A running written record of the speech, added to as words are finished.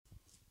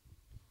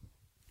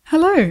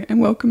Hello and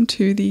welcome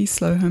to the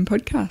Slow Home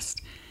Podcast.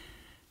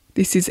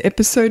 This is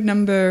episode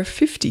number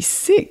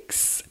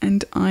 56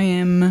 and I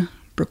am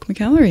Brooke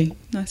McAllery.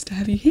 Nice to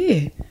have you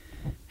here.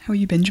 How are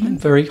you, Benjamin? I'm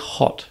very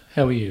hot.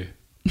 How are you?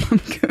 I'm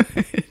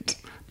good.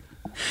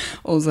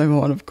 Also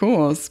hot, of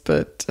course,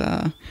 but...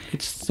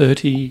 it's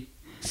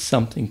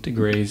 30-something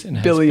degrees and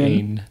has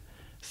been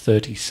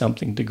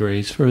 30-something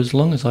degrees for as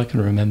long as I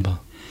can remember.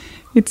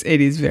 It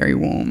is very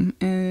warm.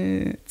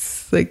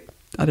 It's like,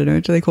 I don't know,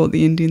 do they call it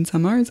the Indian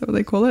summer? Is that what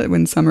they call it?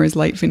 When summer is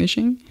late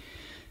finishing?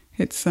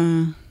 It's,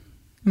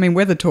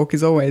 weather talk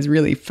is always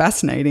really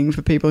fascinating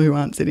for people who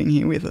aren't sitting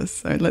here with us.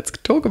 So let's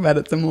talk about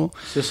it some more.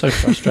 It's just so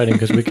frustrating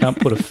because we can't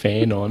put a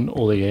fan on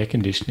or the air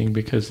conditioning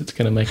because it's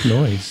going to make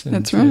noise. And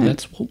that's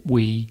right.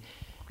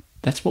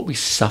 That's what we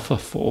suffer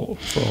for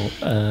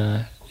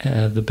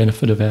the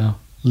benefit of our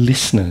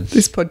listeners.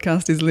 This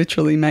podcast is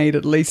literally made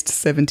at least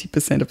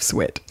 70% of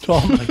sweat.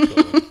 Oh my God.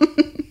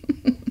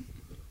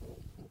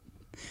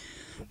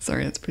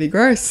 Sorry, that's pretty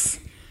gross.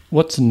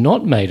 What's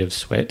not made of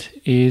sweat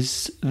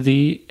is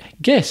the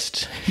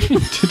guest in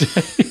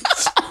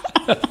today's.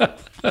 I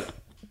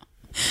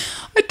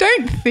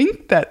don't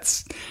think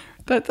that's...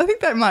 I think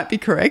that might be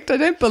correct. I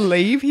don't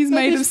believe he's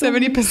made of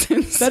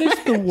 70% sweat. That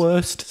is the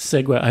worst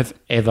segue I've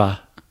ever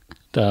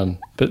done.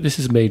 But this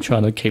is me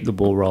trying to keep the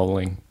ball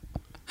rolling.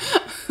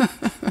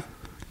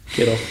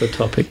 Get off the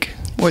topic.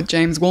 What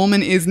James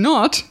Wallman is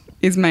not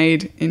is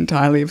made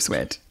entirely of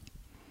sweat.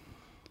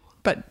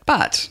 But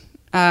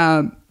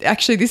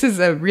actually, this is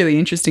a really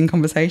interesting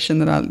conversation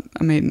that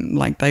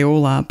like they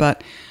all are,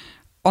 but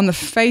on the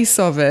face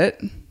of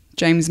it,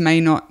 James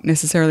may not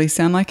necessarily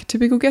sound like a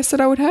typical guest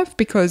that I would have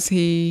because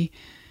he's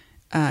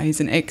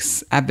an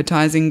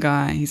ex-advertising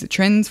guy. He's a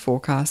trends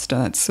forecaster.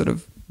 That's sort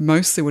of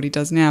mostly what he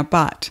does now,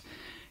 but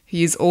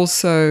he is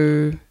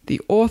also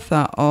the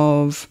author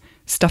of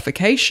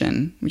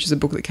Stuffication, which is a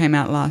book that came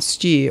out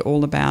last year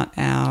all about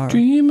our...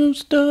 Dream of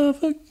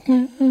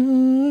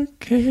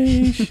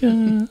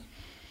stuffication.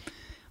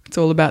 It's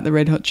all about the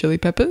Red Hot Chili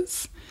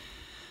Peppers.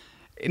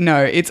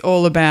 No, it's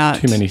all about...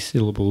 Too many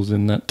syllables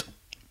in that.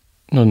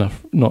 Not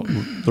enough, not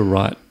the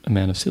right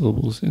amount of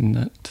syllables in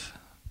that.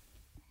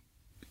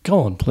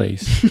 Go on,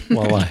 please,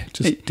 while I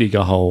just dig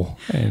a hole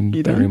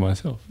and bury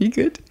myself. You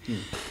good?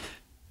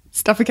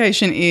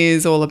 Stuffication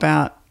is all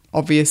about,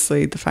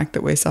 obviously, the fact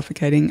that we're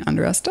suffocating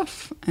under our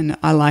stuff. And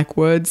I like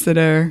words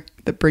that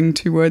bring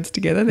two words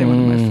together. They're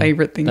one of my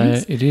favourite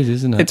things. It is,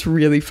 isn't it? It's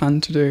really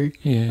fun to do.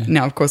 Yeah.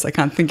 Now, of course, I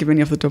can't think of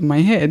any off the top of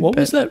my head. What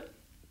was that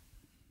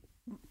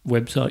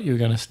website you were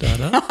going to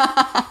start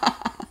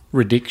up?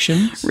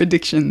 Ridiculous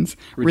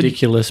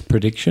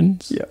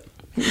predictions? Yep.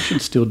 We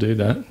should still do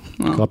that.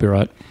 Well,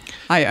 copyright.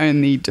 I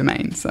own the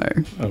domain, so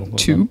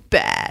too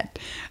bad.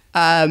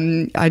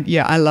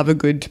 I love a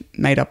good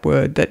made-up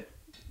word that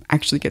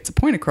actually gets a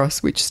point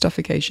across, which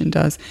Stuffication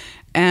does.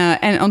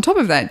 And on top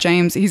of that,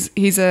 James,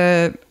 he's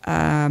a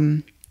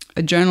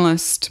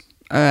journalist,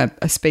 a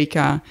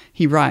speaker.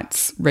 He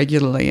writes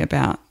regularly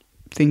about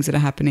things that are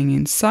happening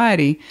in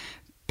society.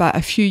 But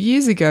a few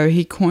years ago,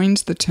 he coined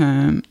the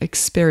term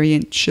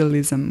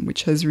experientialism,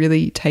 which has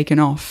really taken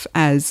off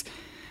as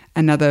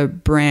another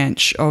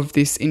branch of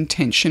this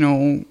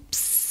intentional,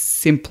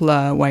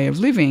 simpler way of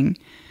living.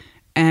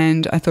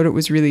 And I thought it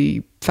was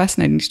really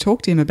fascinating to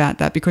talk to him about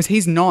that because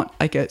he's not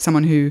like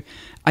someone who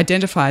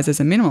identifies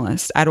as a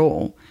minimalist at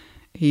all.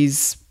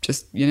 He's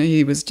just,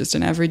 he was just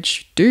an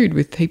average dude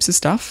with heaps of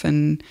stuff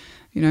and,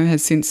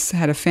 has since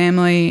had a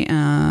family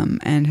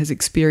and has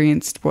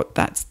experienced what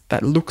that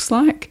looks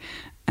like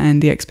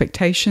and the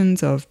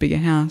expectations of bigger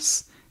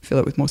house, fill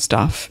it with more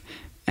stuff.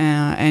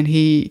 And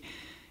he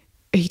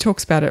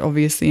talks about it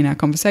obviously in our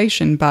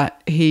conversation,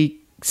 but he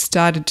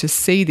started to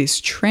see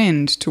this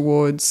trend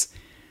towards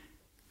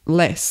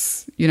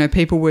less.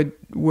 People were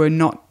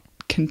not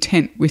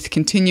content with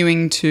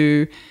continuing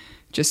to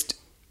just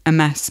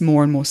amass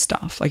more and more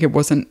stuff. Like it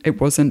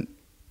wasn't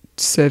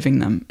serving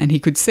them, and he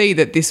could see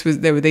that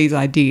there were these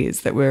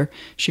ideas that were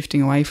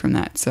shifting away from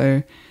that.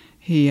 So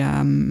he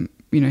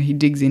he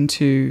digs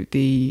into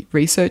the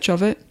research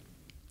of it,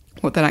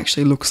 what that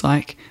actually looks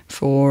like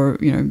for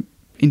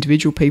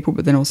individual people,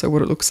 but then also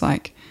what it looks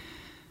like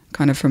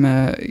kind of from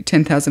a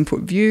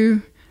 10,000-foot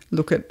view.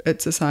 Look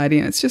at society,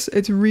 and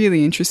it's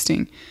really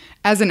interesting.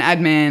 As an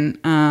ad man,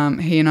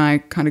 he and I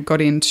kind of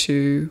got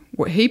into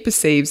what he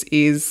perceives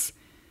is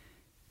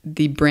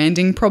the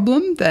branding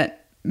problem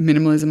that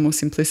minimalism or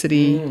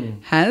simplicity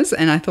has,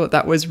 and I thought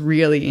that was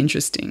really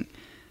interesting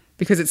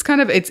because it's kind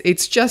of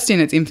it's just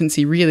in its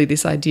infancy, really,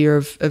 this idea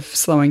of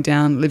slowing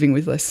down, living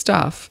with less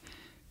stuff,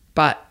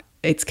 but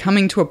it's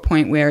coming to a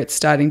point where it's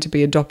starting to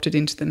be adopted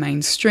into the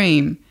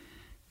mainstream.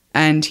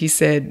 And he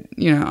said,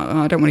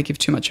 I don't want to give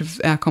too much of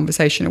our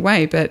conversation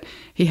away, but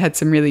he had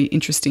some really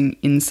interesting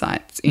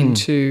insights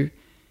into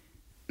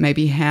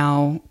maybe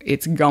how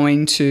it's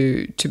going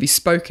to be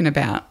spoken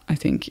about, I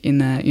think, in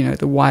the,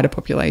 the wider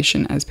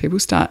population as people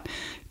start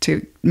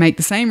to make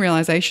the same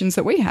realizations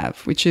that we have,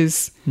 which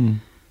is,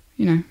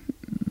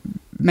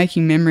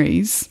 making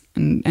memories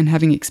and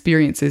having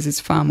experiences is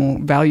far more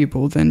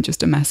valuable than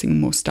just amassing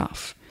more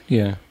stuff.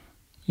 Yeah.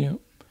 I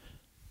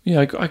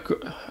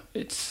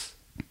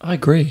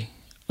agree.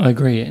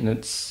 And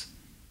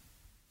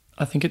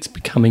I think it's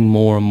becoming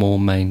more and more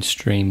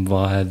mainstream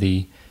via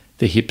the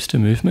hipster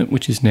movement,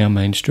 which is now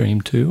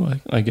mainstream too,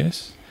 I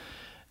guess.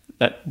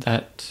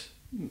 That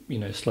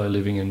slow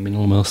living and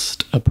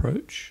minimalist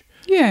approach.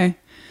 Yeah.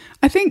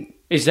 I think...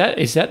 Is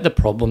that the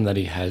problem that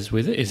he has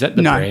with it? Is that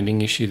the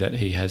branding issue that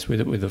he has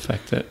with it, with the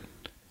fact that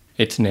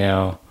it's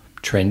now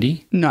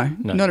trendy? No,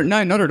 not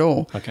at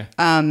all. Okay.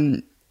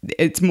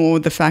 It's more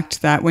the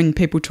fact that when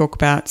people talk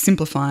about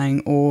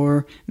simplifying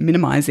or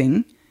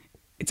minimizing,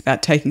 it's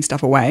about taking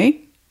stuff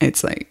away.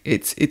 It's like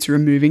it's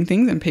removing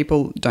things, and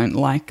people don't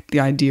like the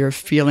idea of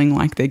feeling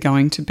like they're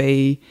going to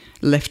be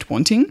left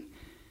wanting.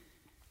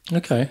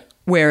 Okay.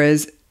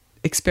 Whereas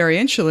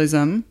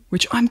experientialism,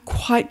 which I'm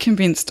quite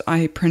convinced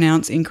I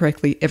pronounce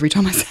incorrectly every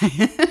time I say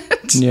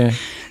it. Yeah.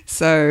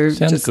 So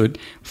sounds just good.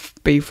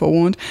 Be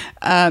forewarned.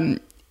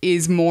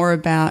 Is more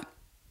about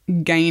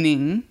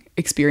gaining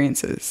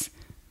experiences.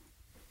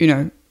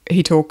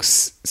 He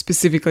talks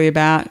specifically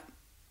about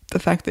the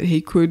fact that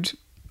he could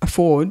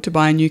afford to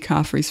buy a new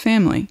car for his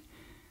family,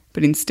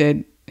 but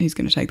instead he's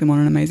going to take them on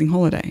an amazing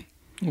holiday.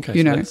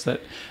 Okay,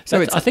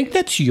 I think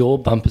that's your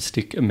bumper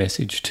sticker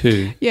message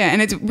too. Yeah,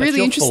 and it's really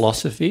your interesting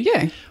philosophy.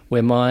 Yeah,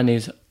 where mine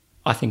is,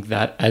 I think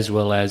that, as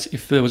well as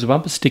if there was a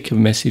bumper sticker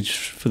message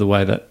for the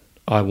way that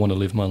I want to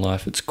live my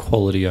life, it's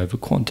quality over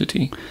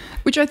quantity.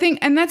 Which I think,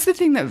 and that's the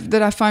thing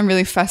that I find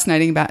really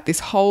fascinating about this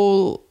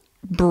whole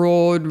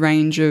broad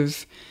range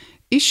of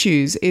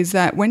issues, is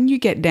that when you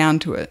get down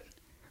to it,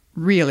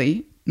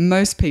 really,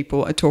 most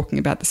people are talking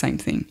about the same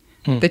thing.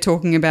 They're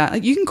talking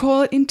about, you can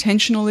call it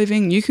intentional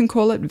living, you can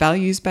call it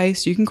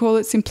values-based, you can call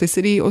it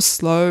simplicity or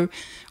slow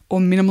or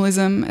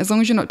minimalism, as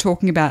long as you're not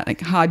talking about like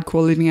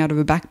hardcore living out of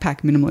a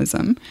backpack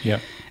minimalism. Yeah.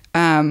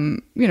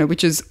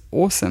 Which is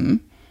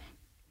awesome.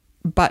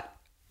 But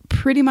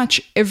pretty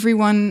much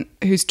everyone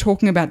who's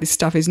talking about this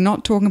stuff is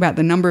not talking about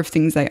the number of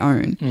things they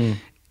own.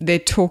 They're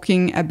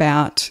talking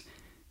about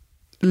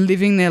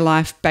living their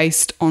life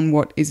based on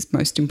what is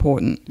most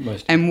important.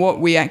 And what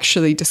we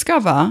actually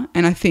discover,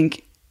 and I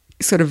think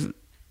sort of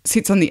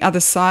sits on the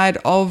other side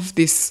of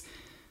this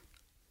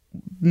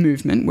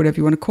movement, whatever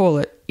you want to call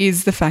it,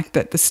 is the fact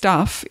that the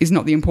stuff is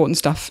not the important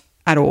stuff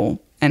at all.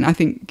 And I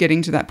think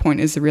getting to that point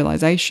is the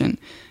realization,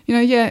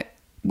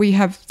 we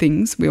have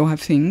things, we all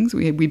have things,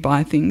 we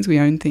buy things, we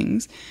own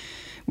things,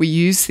 we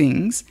use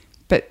things.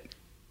 But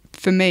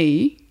for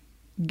me,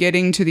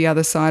 getting to the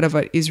other side of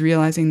it is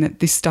realizing that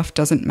this stuff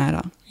doesn't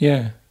matter.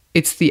 Yeah.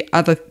 It's the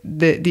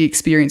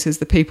experiences,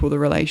 the people, the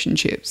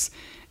relationships.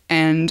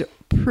 And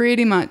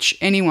pretty much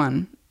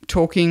anyone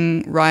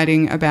talking,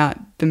 writing about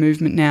the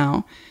movement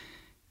now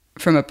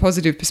from a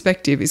positive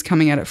perspective is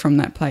coming at it from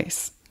that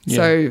place. Yeah.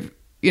 So,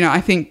 I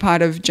think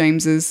part of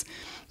James's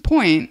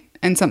point,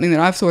 and something that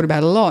I've thought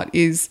about a lot,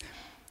 is,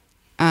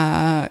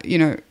 for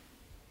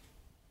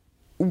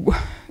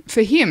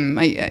him,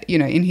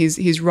 in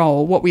his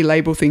role, what we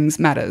label things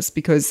matters,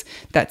 because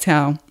that's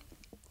how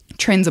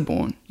trends are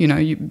born.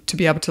 To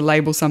be able to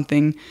label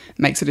something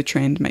makes it a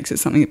trend, makes it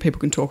something that people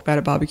can talk about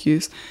at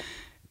barbecues.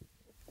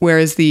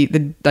 Whereas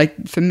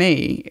for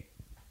me,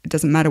 it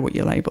doesn't matter what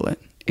you label it.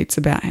 It's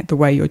about the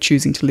way you're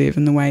choosing to live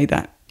and the way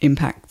that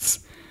impacts,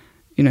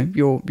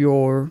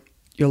 your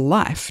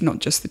life, not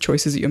just the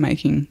choices that you're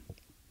making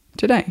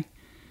today.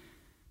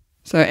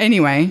 So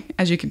anyway,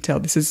 as you can tell,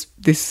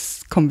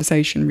 this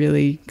conversation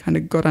really kind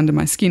of got under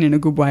my skin in a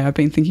good way. I've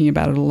been thinking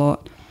about it a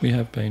lot. We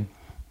have been.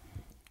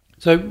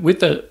 So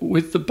with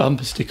the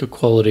bumper sticker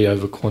quality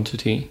over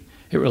quantity,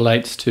 it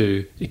relates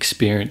to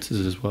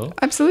experiences as well.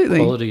 Absolutely.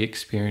 Quality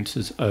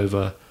experiences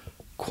over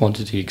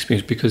quantity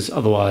experience, because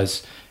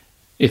otherwise,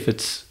 if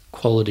it's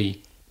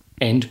quality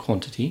and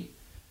quantity,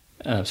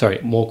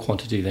 more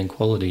quantity than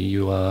quality,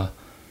 you are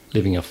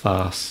living a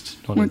fast,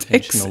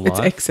 non-intentional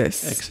life.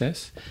 It's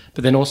excess.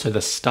 But then also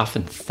the stuff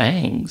and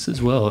things as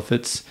well. If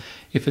it's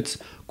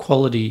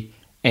quality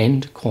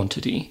and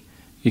quantity,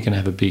 you can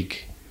have a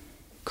big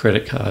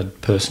credit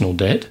card personal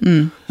debt.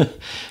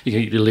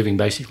 You're living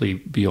basically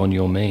beyond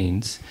your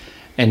means.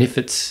 And if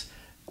it's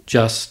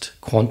just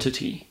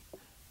quantity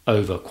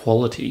over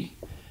quality,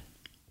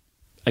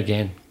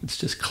 again, it's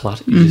just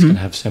clutter. You're just going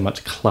to have so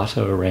much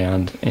clutter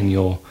around, and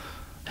your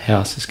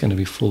house is going to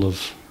be full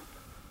of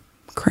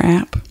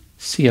crap.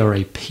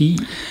 CRAP.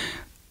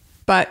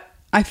 But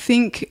I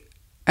think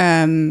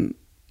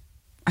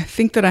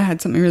that I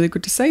had something really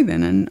good to say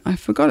then, and I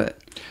forgot it.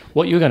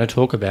 What you're going to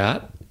talk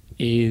about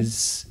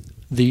is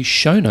the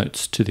show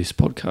notes to this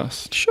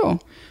podcast.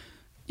 Sure.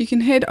 You can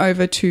head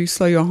over to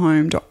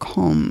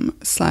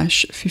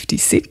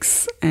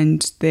slowyourhome.com/56,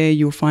 and there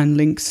you'll find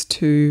links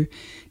to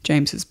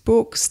James's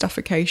book,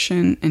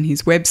 Stuffocation, and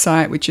his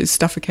website, which is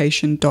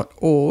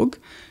stuffocation.org.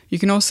 You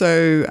can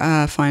also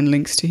find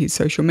links to his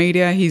social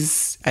media.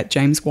 He's at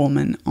James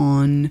Wallman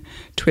on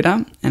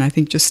Twitter, and I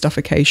think just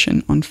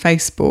Stuffocation on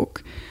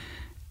Facebook.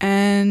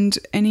 And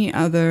any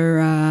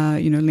other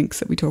links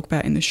that we talk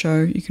about in the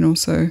show, you can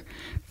also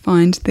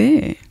find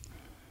there.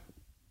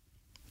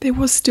 There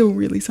was still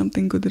really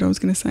something good that I was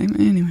going to say.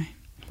 Anyway.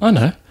 I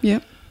know.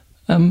 Yep.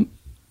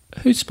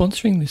 Who's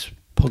sponsoring this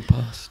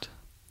podcast?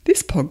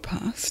 This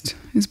podcast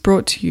is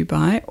brought to you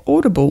by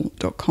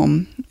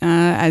Audible.com.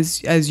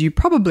 As you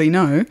probably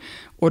know,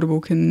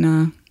 Audible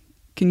can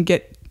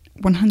get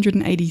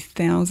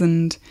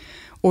 180,000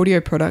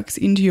 audio products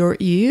into your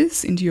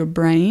ears, into your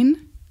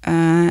brain.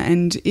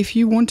 And if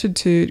you wanted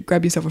to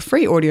grab yourself a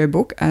free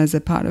audiobook as a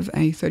part of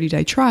a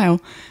 30-day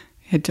trial,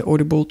 head to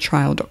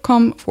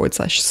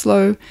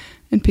audibletrial.com/slow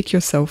and pick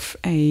yourself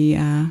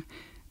an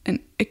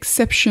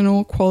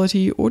exceptional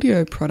quality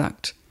audio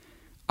product.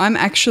 I'm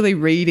actually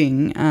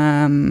reading...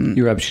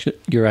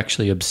 You're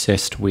actually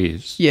obsessed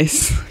with...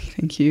 Yes,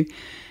 thank you.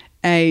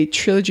 A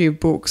trilogy of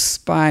books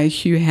by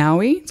Hugh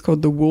Howey. It's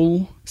called the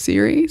Wool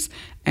series.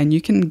 And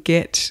you can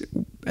get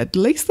at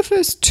least the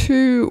first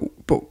 2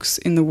 books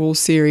in the Wool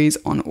series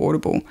on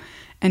Audible.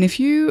 And if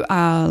you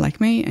are like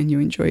me and you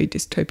enjoy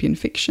dystopian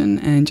fiction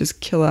and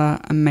just killer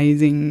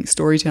amazing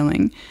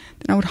storytelling,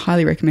 then I would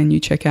highly recommend you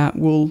check out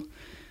Wool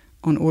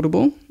on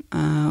Audible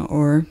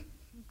or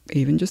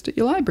even just at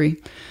your library.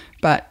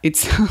 But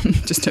it's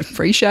just a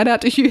free shout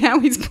out to Hugh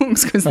Howey's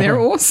books because they're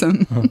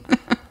awesome.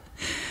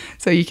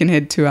 So you can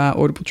head to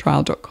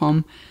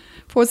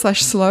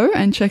audibletrial.com/slow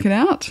and check it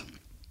out.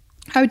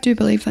 I do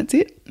believe that's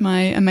it.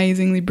 My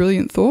amazingly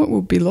brilliant thought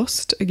will be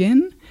lost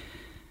again.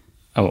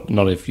 Oh,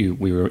 not if you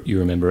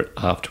remember it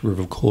after we've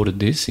recorded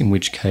this, in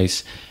which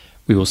case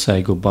we will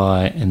say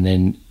goodbye and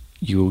then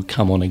you will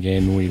come on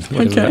again with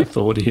whatever that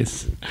thought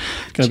is.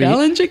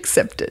 Challenge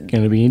accepted.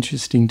 Going to be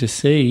interesting to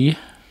see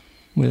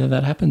whether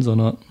that happens or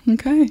not.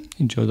 Okay.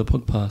 Enjoy the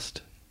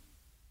podcast.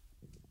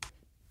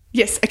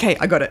 Yes, okay,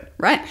 I got it,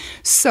 right?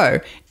 So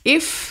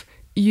if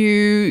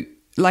you,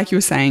 like you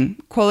were saying,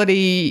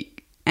 quality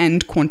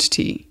and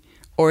quantity,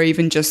 or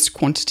even just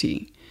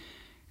quantity,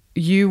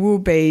 you will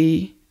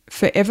be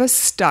forever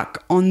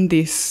stuck on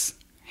this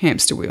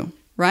hamster wheel,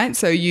 right?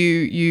 So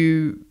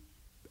you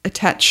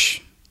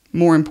attach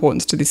more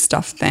importance to this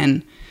stuff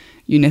than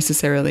you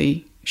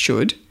necessarily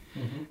should.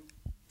 Mm-hmm.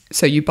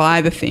 So you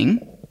buy the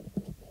thing,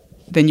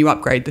 then you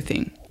upgrade the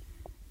thing.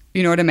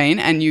 You know what I mean?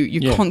 And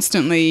you're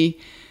constantly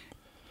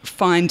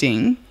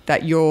finding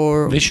that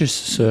you're... Vicious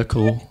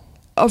circle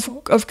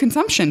of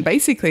consumption,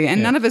 basically.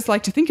 And none of us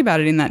like to think about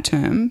it in that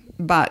term,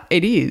 but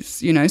it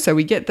is, you know. So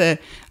we get the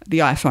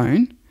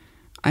iPhone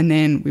and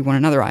then we want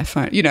another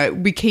iPhone. You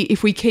know,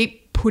 if we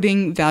keep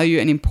putting value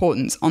and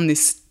importance on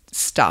this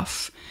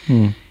stuff,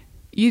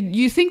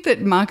 you think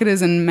that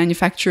marketers and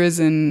manufacturers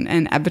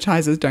and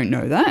advertisers don't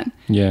know that.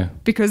 Yeah.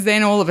 Because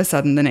then all of a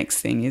sudden the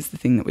next thing is the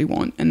thing that we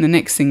want and the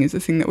next thing is the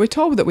thing that we're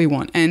told that we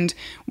want. And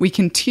we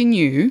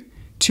continue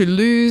to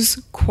lose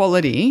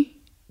quality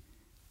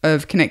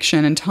of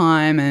connection and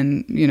time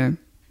and, you know,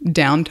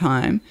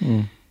 downtime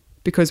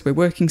because we're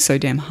working so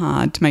damn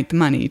hard to make the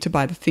money to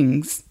buy the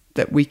things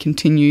that we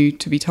continue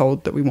to be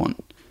told that we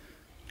want.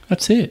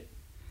 That's it.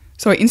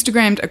 So I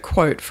Instagrammed a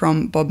quote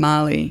from Bob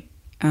Marley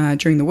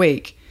during the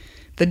week.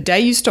 The day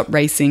you stop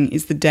racing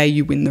is the day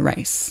you win the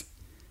race.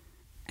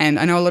 And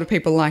I know a lot of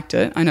people liked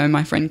it. I know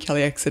my friend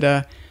Kelly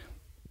Exeter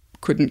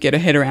couldn't get her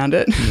head around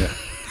it. Yeah.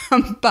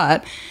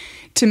 But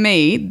to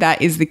me,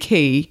 that is the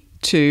key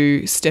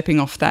to stepping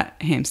off that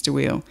hamster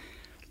wheel,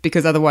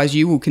 because otherwise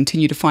you will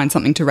continue to find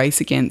something to race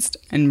against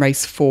and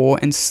race for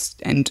and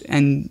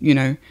you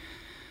know,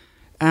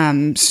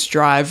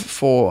 strive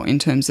for in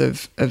terms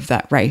of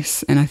that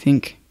race. And I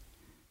think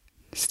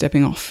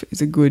stepping off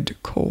is a good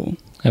call.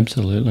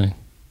 Absolutely.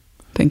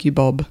 Thank you,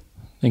 Bob.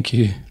 Thank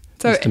you,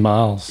 Mr.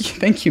 Miles.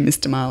 Thank you,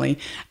 Mr. Marley.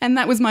 And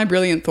that was my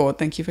brilliant thought.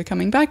 Thank you for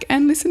coming back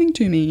and listening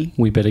to me.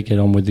 We better get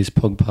on with this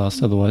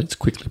podcast, otherwise it's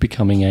quickly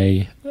becoming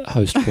a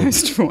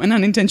hostful. An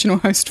unintentional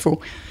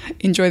hostful.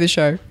 Enjoy the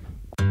show.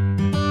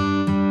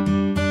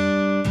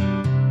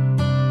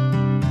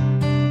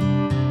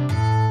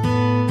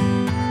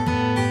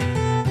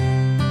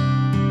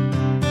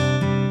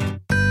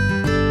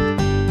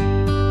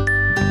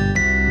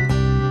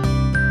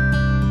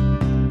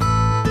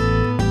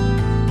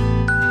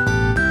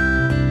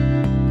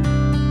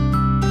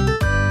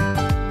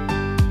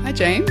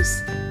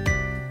 James.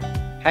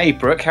 Hey,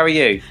 Brooke, how are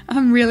you?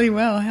 I'm really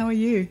well. How are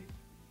you?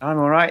 I'm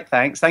all right,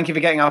 thanks. Thank you for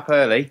getting up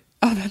early.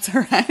 Oh, that's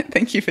all right.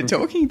 Thank you for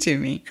talking to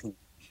me.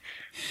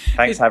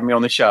 Thanks for having me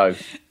on the show.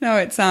 No,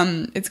 it's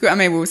good. I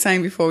mean, we were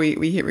saying before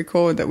we hit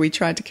record that we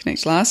tried to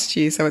connect last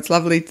year, so it's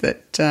lovely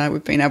that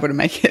we've been able to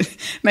make it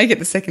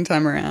the second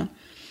time around.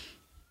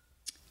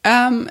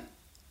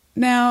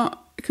 Now,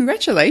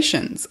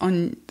 congratulations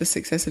on the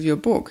success of your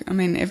book. I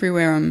mean,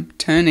 everywhere I'm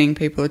turning,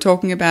 people are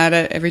talking about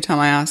it. Every time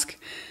I ask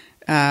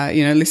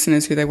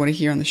listeners who they want to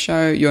hear on the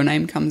show, your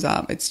name comes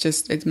up.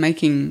 It's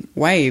making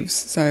waves.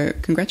 So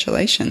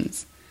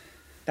congratulations.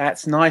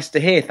 That's nice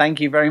to hear. Thank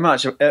you very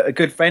much. A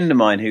good friend of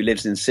mine who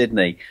lives in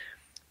Sydney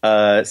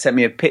sent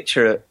me a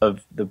picture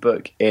of the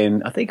book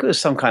in, I think it was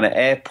some kind of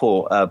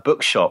airport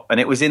bookshop, and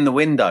it was in the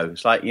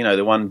windows, like, you know,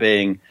 the one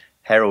being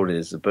heralded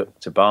as a book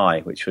to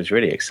buy, which was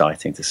really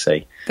exciting to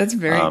see. That's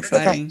very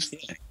exciting.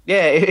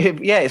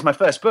 It's my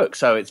first book,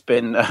 so it's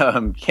been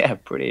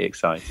pretty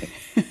exciting.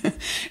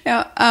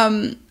 Now,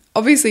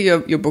 obviously,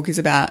 your book is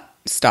about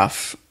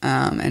stuff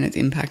and its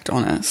impact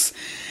on us.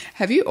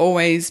 Have you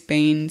always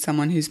been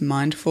someone who's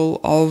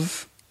mindful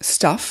of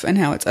stuff and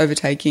how it's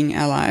overtaking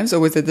our lives, or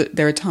was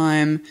there a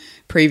time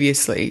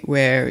previously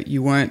where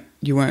you weren't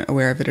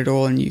aware of it at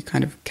all, and you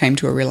kind of came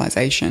to a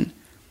realization?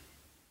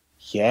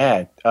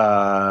 Yeah,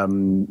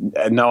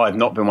 no, I've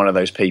not been one of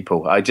those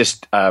people. I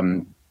just, I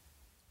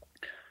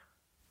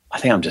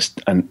think I'm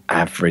just an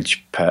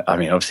average. I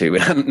mean, obviously,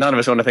 none of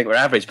us want to think we're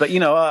average, but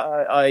at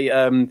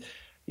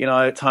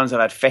times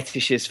I've had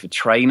fetishes for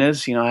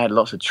trainers. I had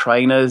lots of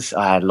trainers.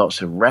 I had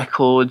lots of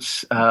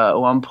records at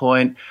one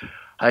point.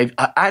 I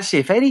actually,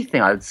 if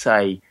anything, I would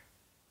say,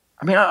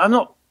 I mean, I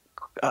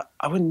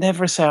would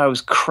never say I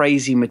was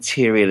crazy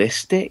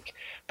materialistic,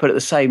 but at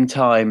the same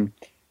time,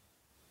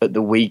 at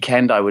the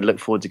weekend, I would look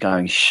forward to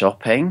going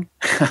shopping.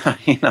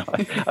 I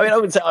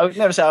would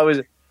never say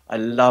I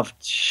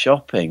loved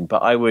shopping,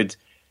 but I would,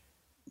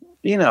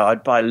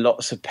 I'd buy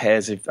lots of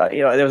pairs of,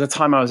 there was a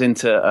time I was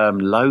into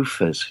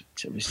loafers,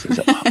 which is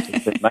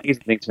an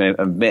amazing thing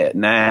to admit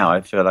now.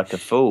 I feel like a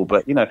fool,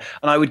 but, and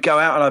I would go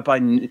out and I'd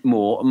buy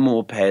more and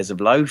more pairs of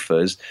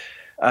loafers.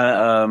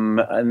 Once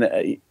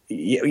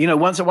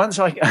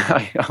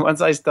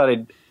I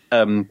started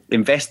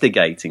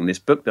investigating this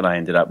book that I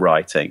ended up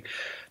writing,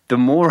 the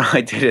more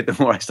I did it, the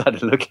more I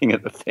started looking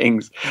at the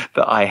things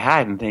that I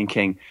had and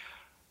thinking,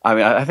 I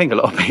mean, I think a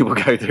lot of people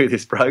go through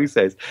this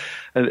process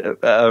and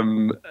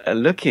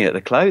looking at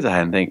the clothes I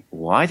had and think,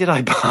 why did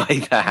I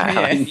buy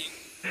that?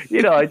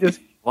 Yeah.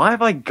 Why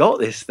have I got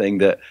this thing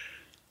that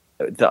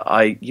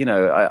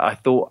I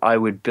thought I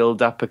would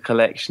build up a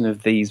collection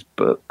of these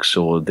books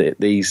or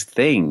these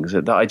things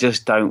that I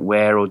just don't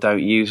wear or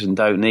don't use and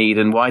don't need.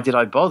 And why did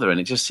I bother? And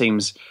it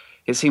seems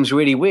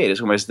really weird.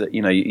 It's almost that,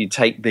 you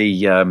take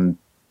the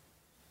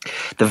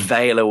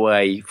veil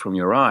away from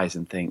your eyes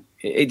and think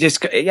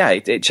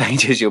it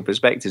changes your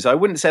perspective. So I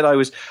wouldn't say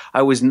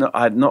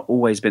I've not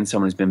always been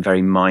someone who's been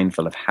very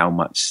mindful of how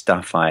much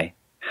stuff I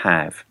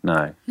have.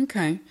 No.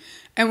 Okay.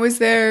 And was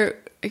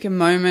there like a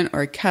moment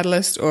or a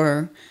catalyst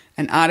or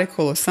an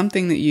article or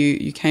something that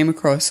you came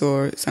across,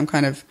 or some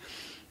kind of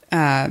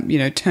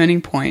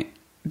turning point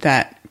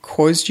that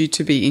caused you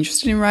to be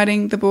interested in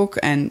writing the book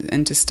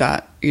and to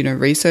start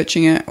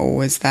researching it, or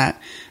was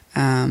that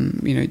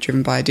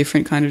driven by a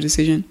different kind of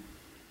decision?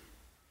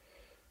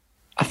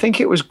 I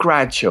think it was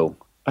gradual.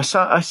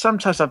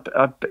 Sometimes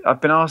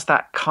I've been asked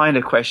that kind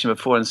of question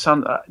before, and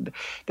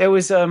there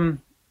was a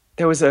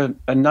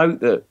note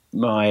that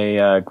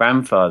my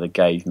grandfather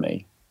gave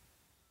me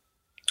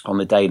on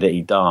the day that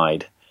he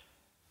died,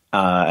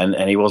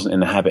 and he wasn't in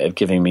the habit of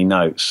giving me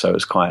notes, so it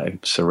was quite a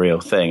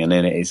surreal thing. And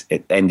then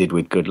it ended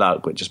with good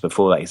luck, but just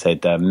before that he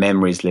said,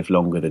 "Memories live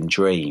longer than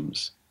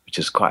dreams," which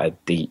is quite a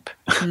deep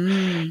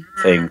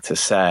thing to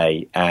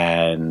say.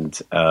 And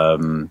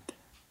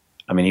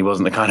I mean, he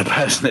wasn't the kind of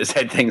person that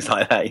said things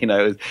like that.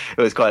 It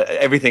was quite,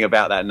 everything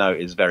about that note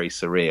is very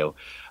surreal.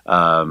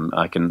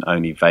 I can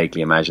only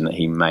vaguely imagine that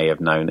he may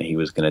have known that he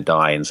was going to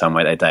die in some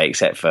way that day,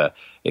 except for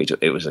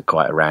it was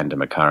quite a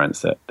random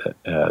occurrence that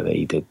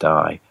he did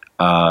die.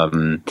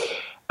 And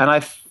I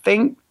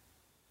think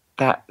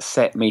that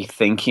set me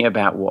thinking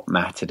about what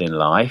mattered in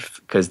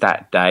life, because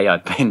that day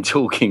I'd been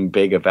talking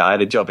big about, I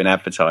had a job in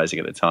advertising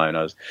at the time,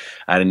 and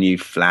I had a new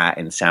flat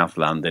in South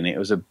London. It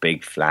was a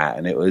big flat,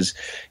 and it was,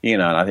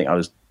 and I think I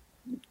was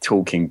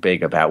talking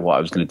big about what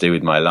I was going to do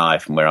with my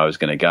life and where I was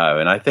going to go.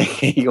 And I think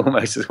he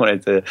almost just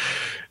wanted to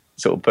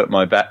sort of put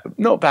my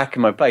not back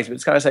in my place, but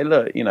it's kind of say,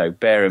 look,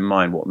 bear in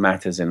mind what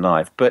matters in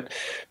life. But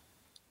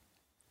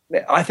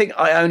I think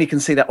I only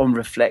can see that on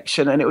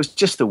reflection, and it was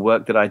just the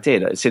work that I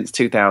did. Since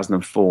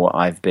 2004,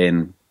 I've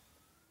been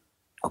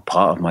a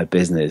part of my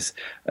business,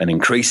 and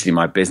increasingly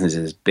my business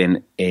has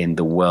been in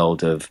the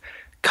world of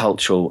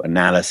cultural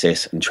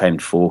analysis and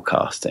trend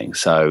forecasting.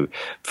 So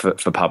for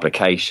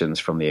publications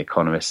from The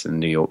Economist and the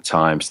New York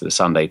Times to the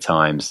Sunday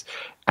Times,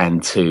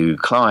 and to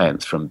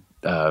clients from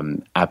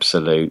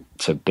Absolute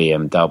to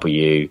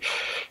BMW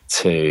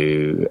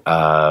to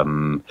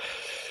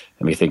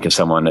let me think of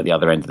someone at the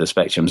other end of the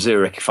spectrum,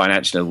 Zurich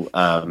Financial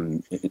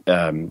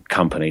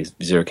Companies,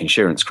 Zurich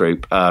Insurance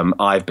Group.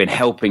 I've been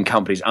helping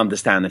companies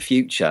understand the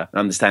future,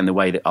 understand the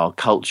way that our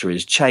culture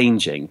is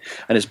changing.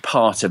 And as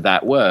part of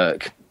that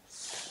work,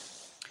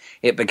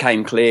 it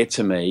became clear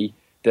to me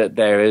that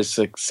there is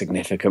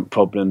significant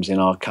problems in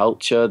our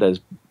culture.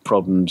 There's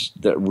problems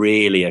that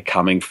really are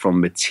coming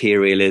from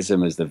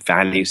materialism as the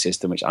value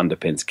system which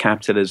underpins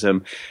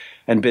capitalism.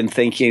 And been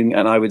thinking,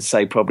 and I would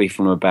say probably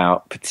from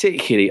about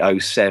particularly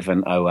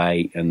 07,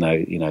 08 and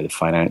the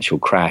financial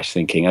crash,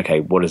 thinking, okay,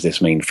 what does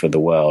this mean for the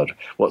world?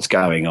 What's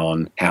going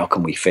on? How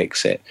can we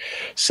fix it?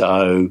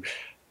 So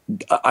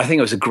I think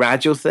it was a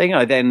gradual thing.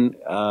 I then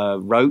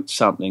wrote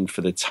something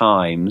for the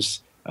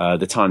Times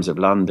of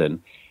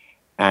London,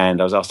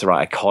 and I was asked to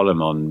write a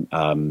column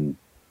on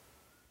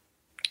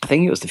I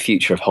think it was the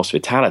future of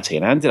hospitality,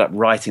 and I ended up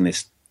writing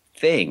this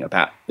thing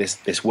about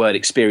this word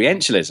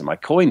experientialism. I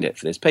coined it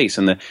for this piece,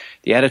 and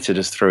the editor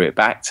just threw it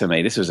back to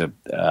me. This was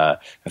a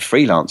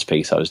freelance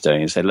piece I was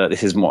doing, and said, "Look,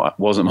 this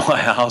wasn't what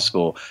I asked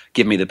for.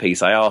 Give me the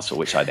piece I asked for,"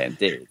 which I then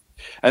did,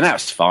 and that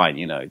was fine,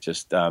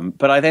 just.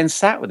 But I then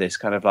sat with this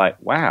kind of like,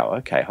 wow,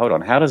 okay, hold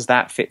on, how does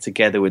that fit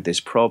together with this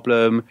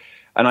problem?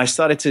 And I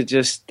started to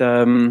just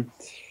think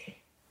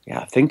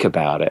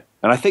about it,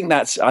 and I think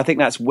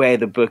that's where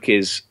the book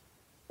is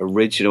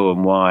original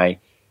and why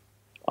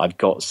I've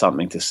got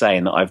something to say,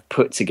 and that I've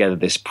put together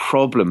this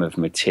problem of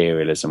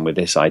materialism with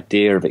this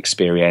idea of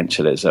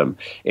experientialism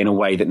in a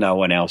way that no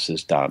one else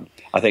has done.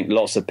 I think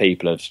lots of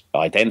people have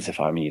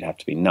identified, I mean, you'd have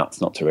to be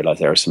nuts not to realise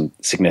there are some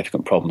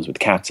significant problems with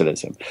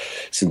capitalism,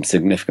 some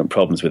significant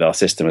problems with our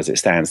system as it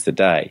stands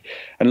today.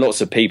 And lots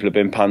of people have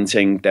been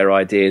punting their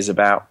ideas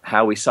about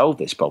how we solve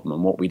this problem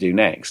and what we do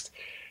next.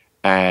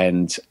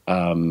 And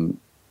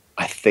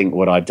I think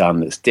what I've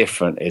done that's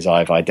different is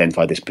I've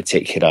identified this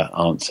particular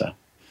answer.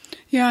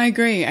 Yeah, I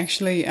agree.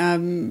 Actually, I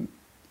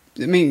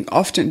mean,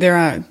 often there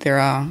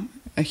are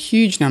a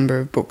huge number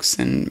of books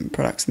and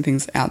products and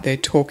things out there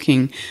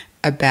talking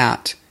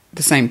about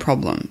the same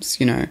problems.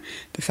 The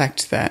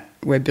fact that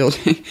we're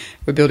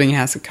building a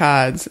house of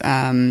cards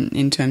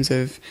in terms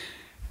of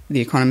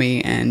the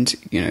economy and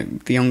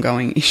the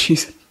ongoing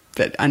issues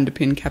that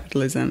underpin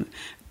capitalism.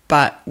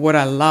 But what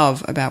I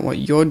love about what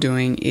you're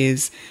doing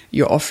is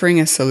you're offering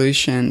a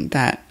solution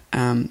that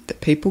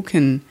people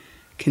can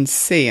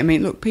see. I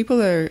mean, look,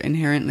 people are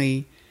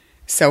inherently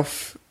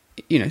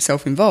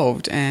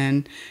self-involved,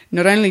 and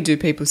not only do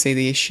people see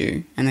the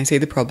issue and they see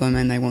the problem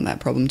and they want that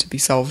problem to be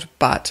solved,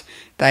 but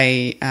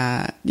they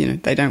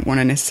don't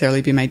want to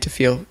necessarily be made to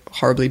feel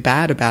horribly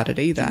bad about it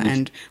either. Mm-hmm.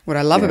 And what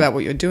I love about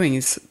what you're doing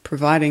is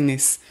providing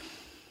this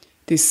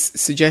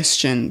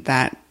suggestion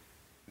that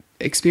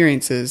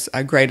experiences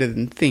are greater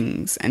than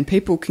things, and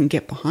people can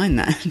get behind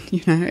that.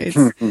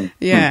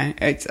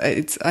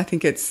 I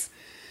think it's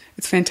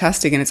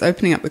fantastic, and it's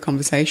opening up the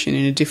conversation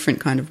in a different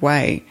kind of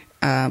way,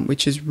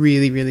 which is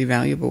really, really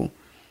valuable.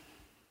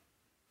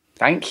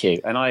 Thank you.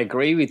 And I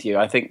agree with you.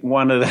 I think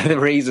one of the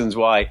reasons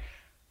why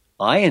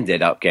I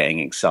ended up getting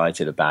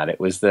excited about it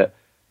was that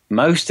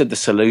most of the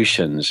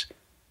solutions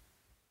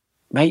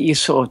make you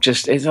sort of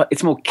just,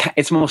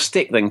 it's more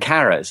stick than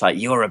carrot. It's like,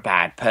 you're a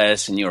bad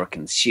person, you're a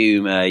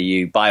consumer,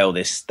 you buy all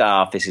this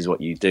stuff, this is what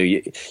you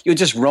do. You're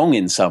just wrong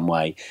in some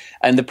way.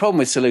 And the problem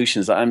with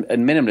solutions, and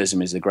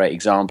minimalism is a great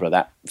example of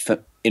that,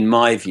 in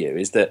my view,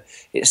 is that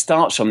it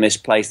starts from this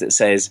place that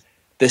says,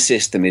 the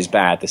system is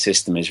bad, the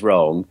system is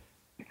wrong,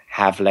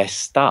 have less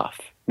stuff.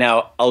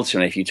 Now,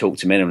 ultimately, if you talk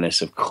to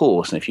minimalists, of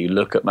course, and if you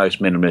look at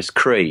most minimalist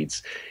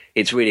creeds,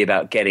 it's really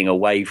about getting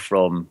away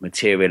from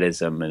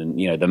materialism and,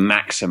 the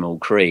maximal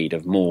creed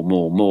of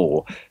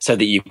more, so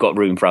that you've got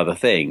room for other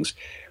things.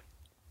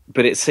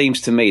 But it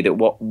seems to me that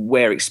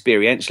where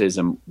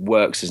experientialism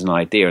works as an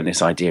idea, and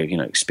this idea of,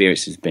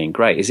 experiences being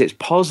great, is it's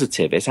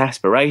positive, it's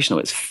aspirational,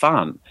 it's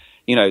fun.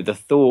 The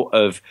thought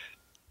of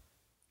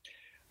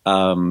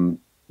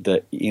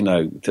that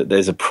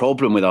there's a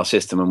problem with our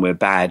system and we're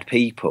bad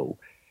people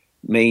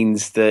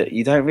means that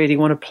you don't really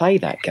want to play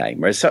that game.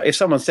 Whereas if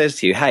someone says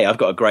to you, hey, I've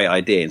got a great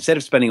idea, instead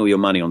of spending all your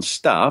money on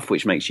stuff,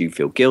 which makes you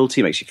feel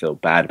guilty, makes you feel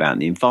bad about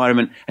the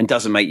environment and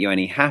doesn't make you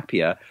any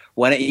happier,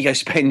 why don't you go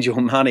spend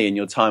your money and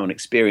your time on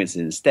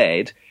experiences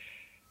instead?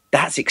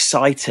 That's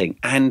exciting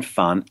and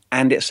fun,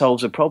 and it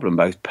solves a problem,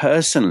 both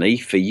personally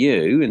for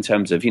you in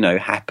terms of,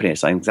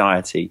 happiness,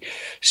 anxiety,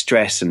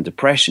 stress and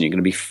depression. You're going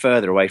to be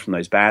further away from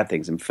those bad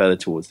things and further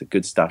towards the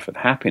good stuff of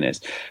happiness.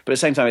 But at the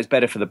same time, it's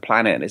better for the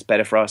planet and it's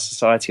better for our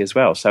society as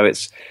well. So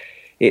it's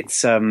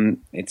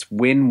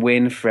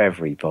win-win for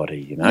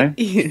everybody, It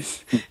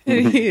is.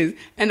 It is.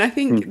 And I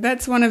think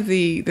that's one of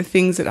the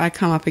things that I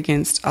come up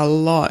against a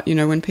lot,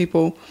 when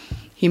people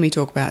hear me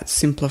talk about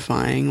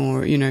simplifying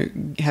or,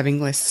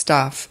 having less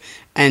stuff,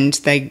 and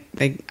they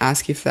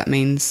ask if that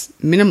means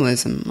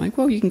minimalism. Like,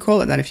 well, you can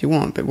call it that if you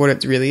want, but what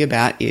it's really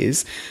about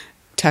is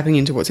tapping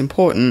into what's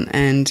important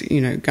and,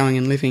 going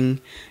and living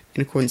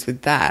in accordance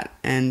with that.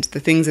 And the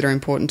things that are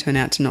important turn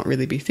out to not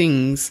really be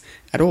things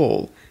at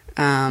all.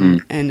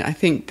 And I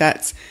think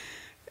that's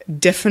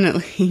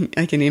definitely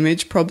like an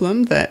image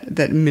problem that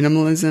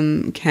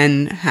minimalism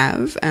can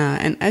have.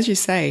 And as you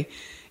say,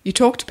 you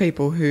talk to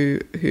people who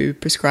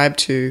prescribe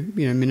to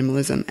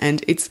minimalism,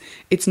 and it's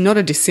not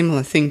a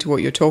dissimilar thing to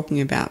what you're talking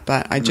about.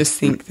 But I just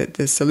think that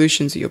the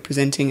solutions that you're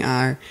presenting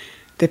they're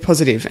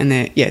positive and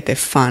they're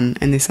fun,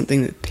 and they're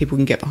something that people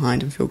can get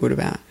behind and feel good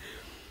about.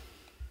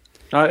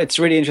 It's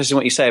really interesting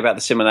what you say about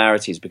the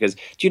similarities, because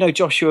do you know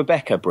Joshua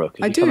Becker, Brooke?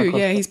 I do.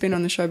 Yeah, he's been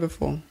on the show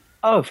before.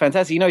 Oh,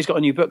 fantastic! He's got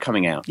a new book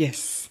coming out.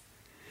 Yes.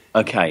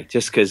 Okay,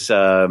 just because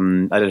I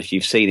don't know if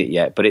you've seen it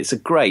yet, but it's a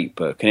great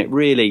book, and it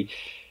really.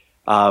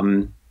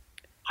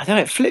 I don't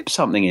know, it flips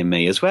something in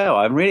me as well.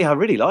 I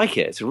really like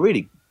it.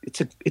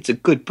 It's a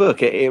good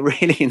book. It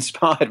really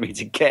inspired me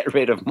to get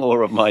rid of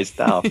more of my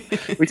stuff,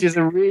 which is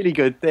a really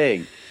good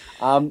thing.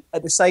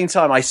 At the same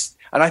time, I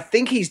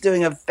think he's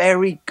doing a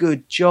very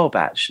good job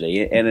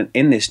actually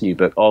in this new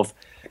book of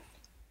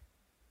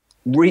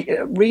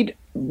redefining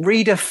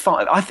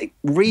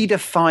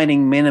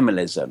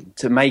minimalism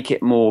to make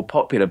it more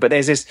popular. But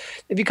there's this,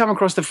 if you come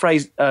across the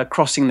phrase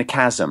crossing the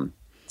chasm,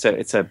 so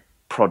it's a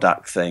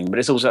product thing, but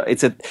it's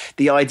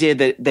the idea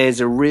that there's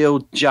a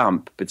real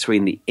jump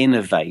between the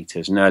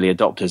innovators and early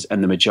adopters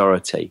and the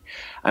majority.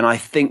 And I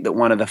think that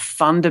one of the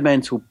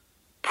fundamental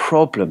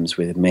problems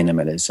with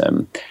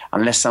minimalism,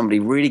 unless somebody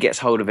really gets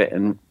hold of it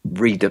and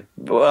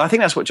I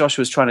think that's what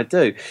Joshua's trying to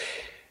do,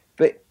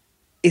 but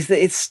is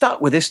that it's stuck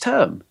with this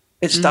term.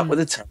 It's stuck with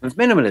the term of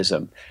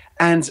minimalism,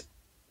 and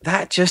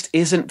that just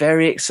isn't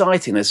very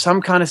exciting. There's some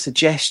kind of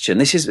suggestion.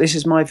 This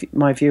is my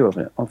view of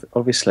it.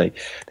 Obviously,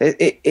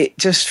 it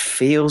just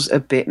feels a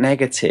bit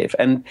negative.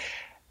 And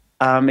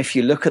if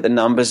you look at the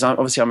numbers,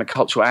 obviously I'm a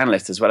cultural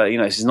analyst as well. You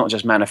know, this is not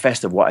just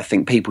manifest of what I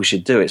think people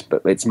should do.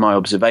 But it's my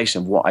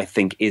observation of what I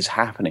think is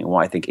happening,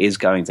 what I think is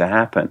going to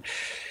happen.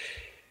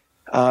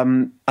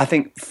 I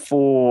think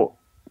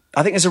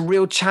there's a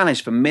real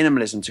challenge for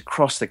minimalism to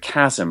cross the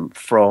chasm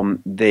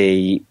from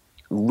the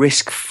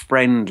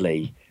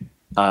risk-friendly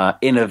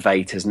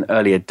innovators and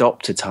early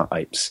adopter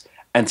types,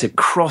 and to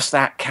cross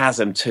that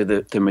chasm to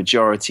the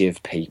majority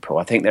of people.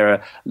 I think there are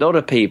a lot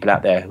of people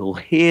out there who will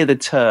hear the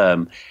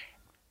term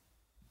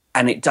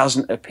and it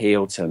doesn't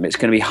appeal to them. It's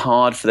going to be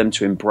hard for them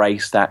to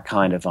embrace that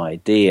kind of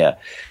idea.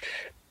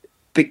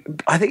 But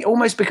I think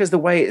almost because the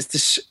way it's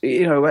just,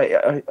 you know,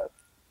 I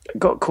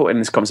got caught in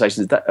this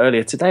conversation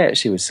earlier today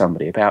actually with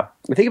somebody about,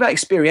 the thing about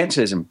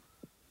experientialism,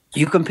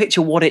 you can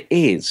picture what it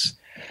is.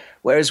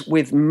 Whereas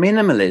with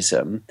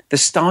minimalism, the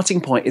starting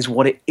point is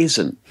what it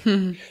isn't.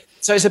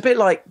 So it's a bit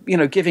like, you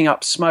know, giving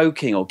up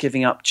smoking or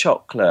giving up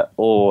chocolate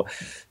or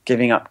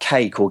giving up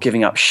cake or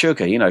giving up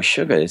sugar. You know,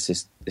 sugar is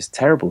this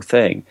terrible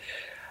thing.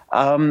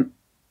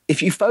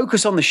 If you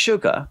focus on the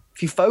sugar,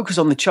 if you focus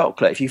on the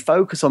chocolate, if you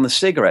focus on the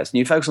cigarettes and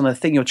you focus on the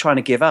thing you're trying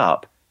to give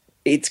up,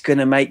 it's going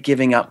to make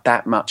giving up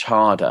that much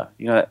harder.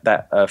 You know,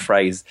 that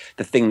phrase,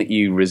 the thing that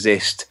you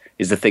resist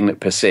is the thing that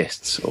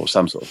persists, or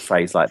some sort of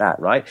phrase like that,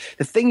 right?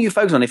 The thing you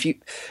focus on, if you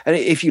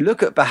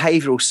look at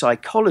behavioral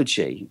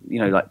psychology, you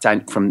know,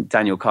 like from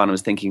Daniel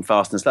Kahneman's Thinking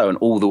Fast and Slow and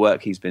all the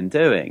work he's been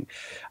doing,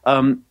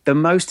 the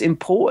most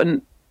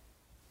important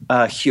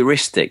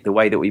heuristic, the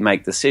way that we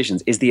make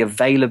decisions, is the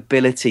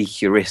availability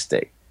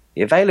heuristic.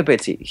 The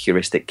availability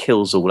heuristic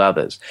kills all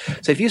others.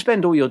 So if you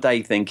spend all your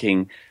day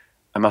thinking,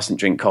 I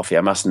mustn't drink coffee,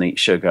 I mustn't eat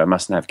sugar, I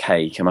mustn't have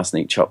cake, I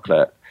mustn't eat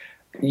chocolate,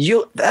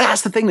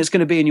 that's the thing that's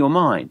going to be in your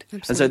mind.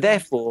 Absolutely. And so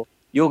therefore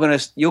you're going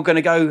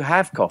to go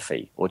have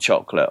coffee or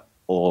chocolate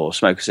or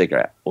smoke a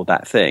cigarette or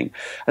that thing.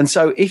 And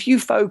so if you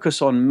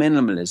focus on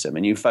minimalism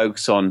and you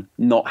focus on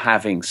not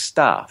having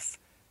stuff,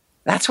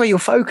 that's where your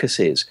focus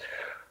is.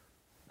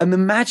 And the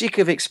magic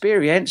of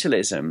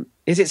experientialism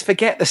is it's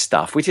forget the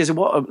stuff, which is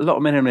what a lot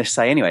of minimalists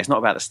say anyway. It's not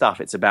about the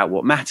stuff, it's about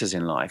what matters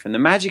in life. And the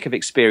magic of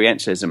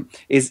experientialism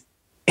is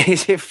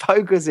it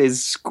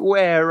focuses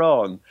square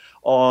on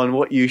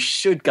what you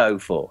should go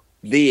for,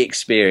 the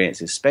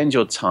experiences. Spend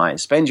your time,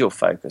 spend your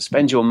focus,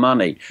 spend your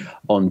money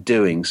on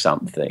doing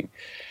something.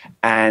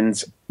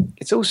 And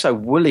it's also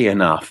woolly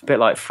enough, a bit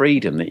like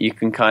freedom, that you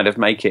can kind of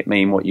make it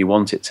mean what you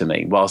want it to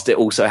mean, whilst it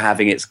also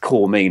having its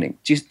core meaning.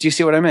 Do you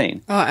see what I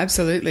mean? Oh,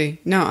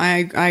 absolutely. No,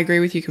 I agree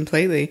with you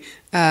completely.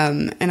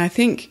 And I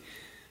think,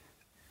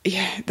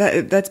 yeah,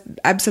 that's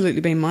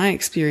absolutely been my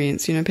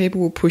experience. You know, people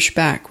will push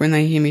back when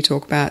they hear me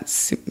talk about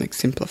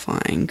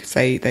simplifying, because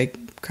they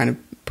kind of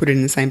put it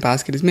in the same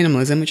basket as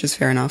minimalism, which is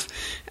fair enough.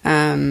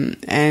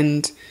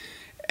 And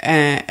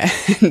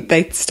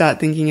they start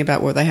thinking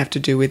about what they have to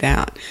do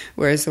without.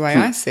 Whereas the way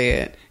I see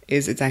it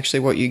is it's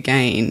actually what you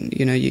gain.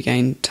 You know, you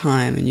gain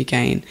time and you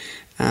gain,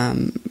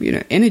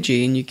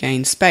 energy and you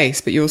gain space,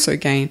 but you also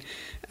gain,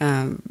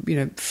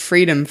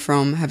 freedom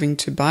from having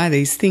to buy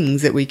these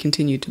things that we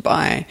continue to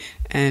buy.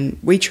 And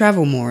we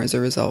travel more as a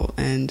result,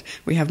 and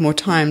we have more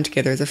time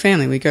together as a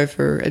family. We go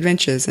for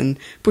adventures and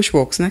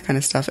bushwalks and that kind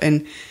of stuff.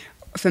 And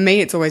for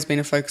me, it's always been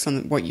a focus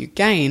on what you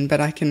gain,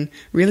 but I can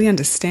really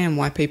understand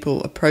why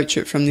people approach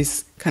it from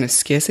this kind of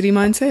scarcity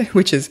mindset,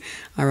 which is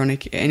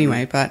ironic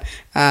anyway. But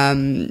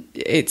I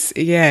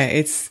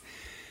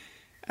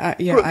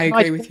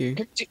agree with you.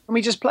 Can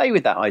we just play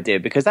with that idea?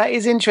 Because that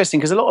is interesting,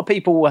 because a lot of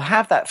people will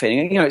have that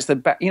feeling. You know, it's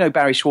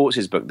Barry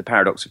Schwartz's book, The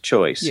Paradox of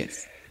Choice.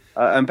 Yes.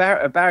 And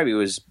Barry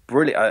was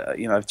brilliant.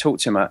 I've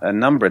talked to him a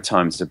number of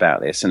times about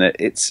this, and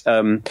it's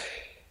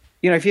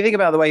if you think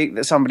about the way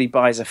that somebody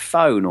buys a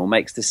phone or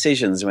makes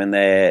decisions when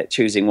they're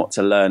choosing what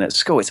to learn at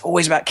school, it's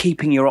always about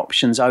keeping your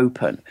options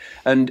open.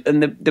 And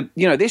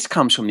this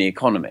comes from the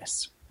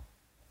economists,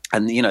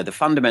 and the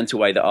fundamental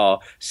way that our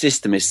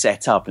system is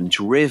set up and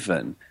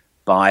driven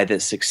by the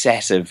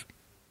success of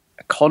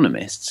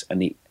economists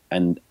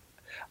and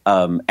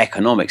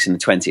economics in the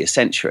 20th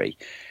century.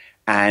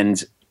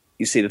 And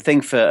you see, the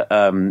thing for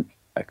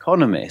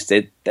economists,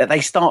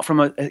 they start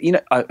from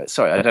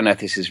sorry, I don't know if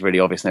this is really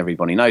obvious and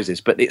everybody knows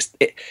this, but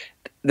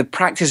the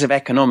practice of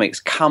economics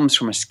comes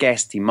from a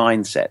scarcity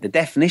mindset. The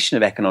definition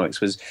of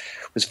economics was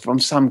from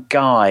some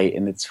guy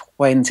in the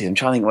 20s. I'm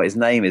trying to think what his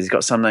name is. He's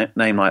got some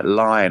name like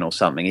Lion or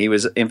something. He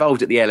was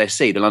involved at the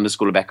LSE, the London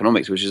School of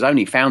Economics, which was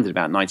only founded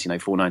about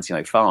 1904,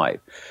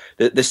 1905.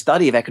 The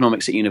study of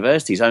economics at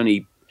universities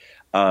only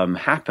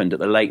happened at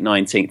the late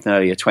 19th and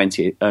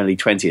early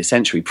 20th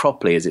century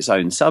properly as its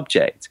own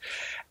subject.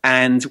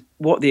 And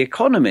what the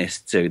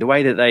economists do, the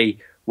way that they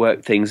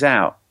work things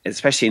out,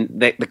 especially in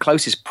the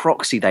closest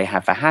proxy they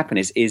have for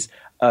happiness, is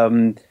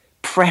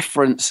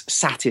preference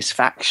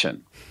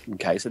satisfaction.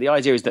 Okay, so the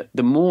idea is that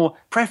the more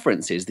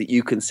preferences that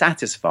you can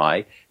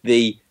satisfy,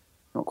 the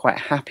not quite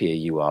happier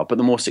you are, but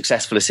the more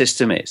successful a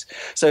system is.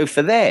 So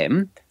for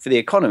them, for the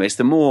economists,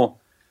 the more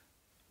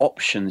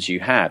options you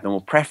have, the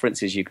more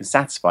preferences you can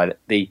satisfy,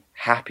 the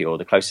happier, or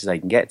the closest they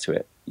can get to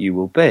it, you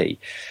will be.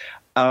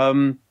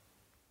 So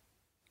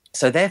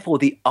therefore,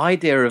 the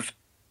idea of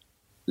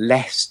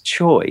less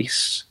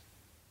choice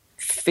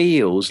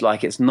feels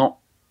like it's not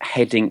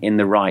heading in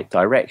the right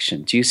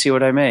direction. Do you see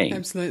what I mean?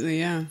 Absolutely,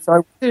 yeah. So I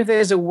wonder if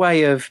there's a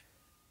way of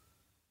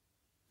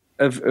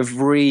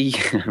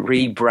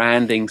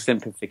rebranding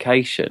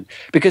simplification.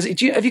 Because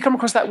have you come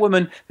across that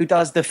woman who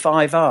does the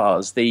 5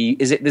 R's?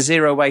 Is it the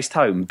Zero Waste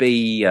Home?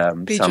 B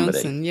somebody.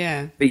 Johnson,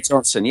 yeah. B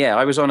Johnson, yeah.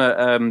 I was on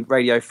a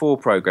Radio 4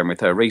 program with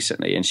her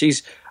recently, and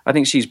I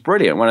think she's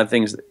brilliant. One of the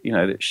things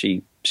that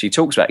she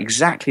talks about,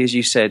 exactly as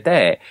you said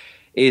there,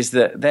 is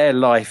that their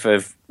life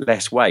of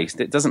less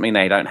waste, it doesn't mean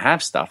they don't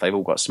have stuff. They've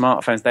all got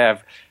smartphones. They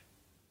have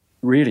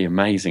really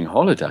amazing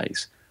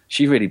holidays.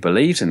 She really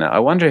believes in that. I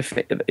wonder if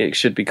it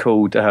should be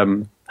called, I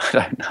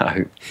don't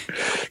know,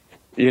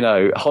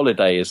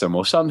 holidayism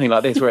or something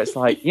like this, where it's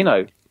like,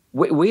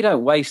 we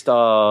don't waste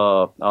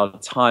our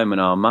time and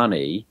our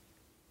money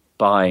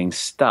buying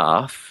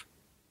stuff.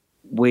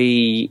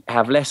 We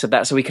have less of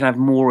that so we can have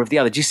more of the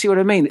other. Do you see what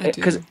I mean?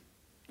 Because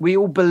we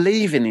all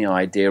believe in the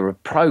idea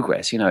of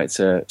progress. It's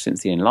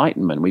since the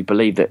Enlightenment, we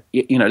believe that,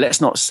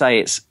 let's not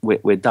say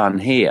we're done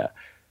here.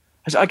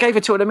 I gave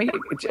a talk,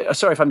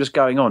 sorry if I'm just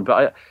going on,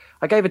 but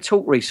I gave a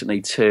talk recently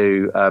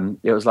to,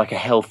 it was like a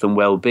health and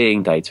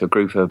well-being day to a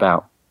group of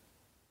about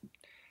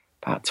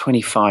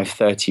 25,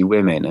 30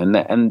 women.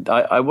 And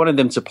I wanted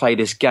them to play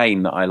this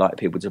game that I like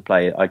people to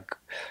play. I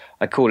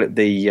call it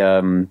the,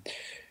 what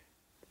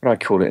do I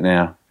call it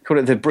now?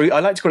 I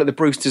like to call it the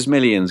Brewster's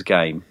Millions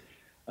game.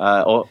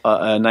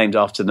 Named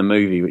after the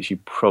movie, which you're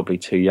probably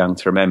too young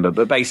to remember.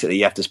 But basically,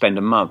 you have to spend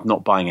a month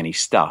not buying any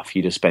stuff.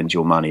 You just spend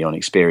your money on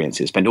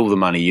experiences. Spend all the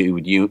money you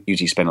would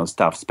usually spend on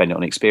stuff, spend it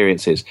on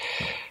experiences.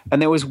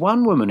 And there was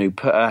one woman who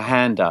put her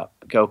hand up,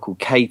 a girl called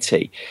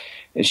Katie,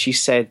 and she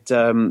said,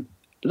 look,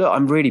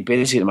 I'm really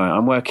busy at the moment.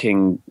 I'm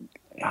working,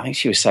 I think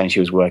she was saying she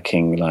was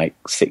working like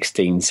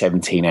 16,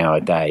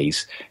 17-hour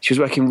days. She was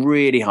working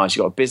really hard.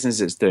 She got a business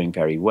that's doing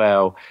very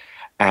well.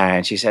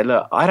 And she said,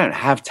 look, I don't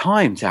have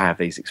time to have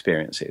these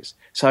experiences.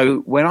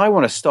 So when I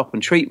want to stop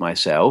and treat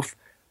myself,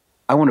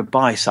 I want to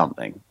buy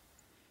something.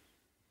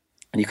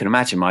 And you can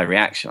imagine my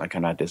reaction. I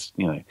kind of had this,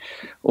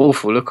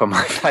 awful look on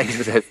my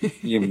face.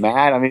 You're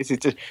mad? I mean,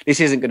 this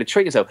isn't going to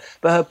treat yourself.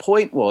 But her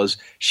point was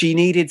she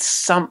needed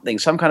something,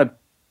 some kind of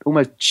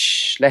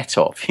almost let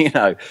off,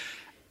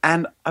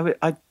 And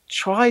I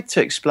tried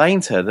to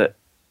explain to her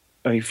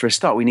that, for a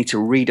start, we need to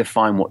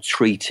redefine what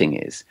treating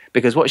is.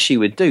 Because what she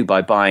would do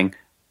by buying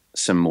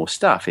some more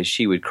stuff is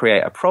she would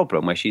create a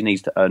problem where she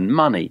needs to earn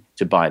money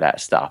to buy that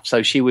stuff.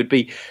 So she would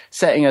be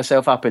setting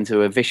herself up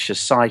into a vicious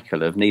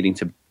cycle of needing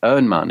to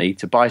earn money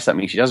to buy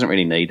something she doesn't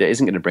really need, that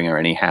isn't going to bring her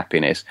any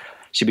happiness.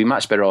 She'd be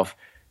much better off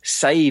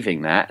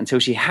saving that until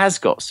she has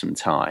got some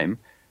time.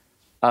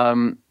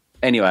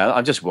 Anyway,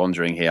 I'm just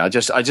wandering here. I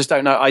just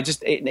don't know.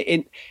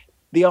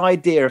 The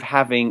idea of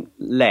having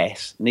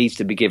less needs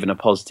to be given a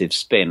positive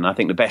spin. I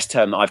think the best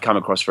term that I've come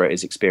across for it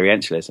is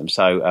experientialism.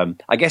 So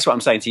I guess what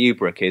I'm saying to you,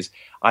 Brooke, is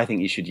I think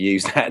you should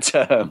use that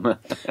term.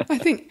 I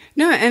think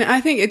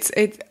it's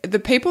the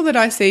people that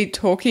I see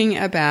talking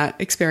about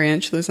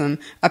experientialism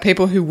are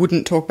people who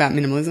wouldn't talk about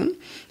minimalism.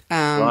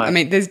 Right. I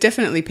mean, there's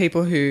definitely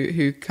people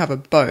who cover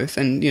both,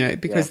 and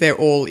because they're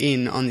all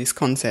in on this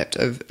concept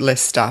of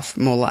less stuff,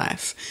 more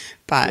life.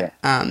 But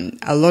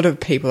a lot of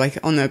people, like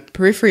on the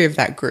periphery of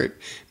that group,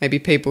 maybe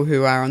people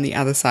who are on the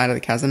other side of the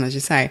chasm, as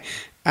you say,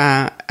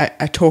 are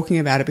talking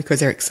about it because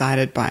they're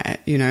excited by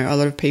it. A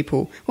lot of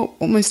people, well,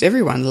 almost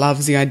everyone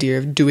loves the idea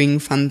of doing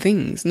fun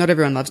things. Not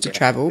everyone loves to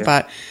travel,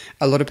 but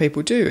a lot of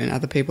people do, and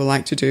other people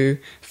like to do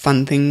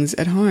fun things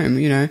at home,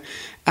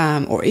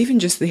 or even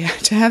just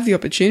to have the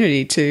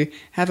opportunity to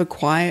have a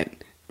quiet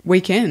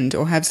weekend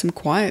or have some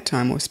quiet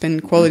time or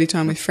spend quality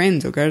time with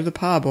friends or go to the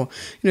pub or,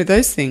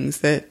 those things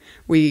that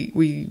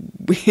we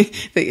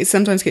they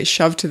sometimes get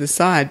shoved to the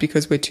side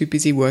because we're too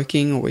busy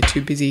working or we're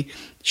too busy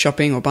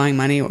shopping or buying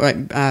money or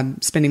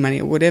spending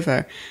money or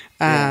whatever.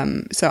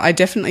 So I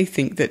definitely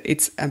think that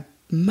it's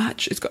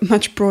got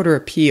much broader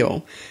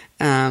appeal.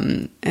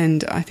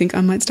 and I think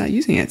I might start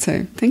using it.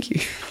 So thank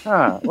you.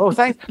 Well,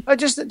 thanks.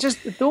 Just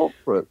a thought,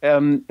 Brooke.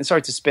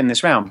 Sorry to spin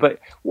this round, but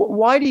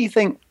why do you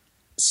think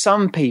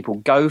some people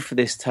go for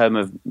this term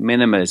of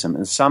minimalism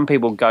and some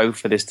people go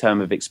for this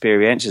term of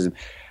experientialism?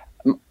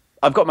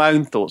 I've got my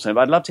own thoughts on it,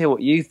 but I'd love to hear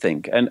what you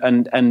think.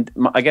 And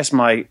I guess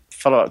my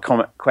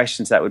follow-up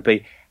question to that would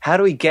be, how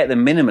do we get the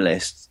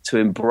minimalists to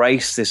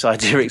embrace this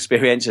idea of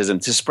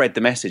experientialism, to spread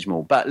the message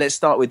more? But let's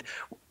start with,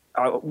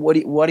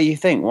 what do you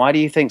think? Why do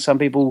you think some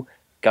people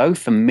go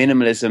for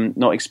minimalism,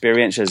 not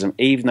experientialism,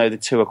 even though the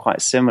two are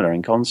quite similar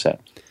in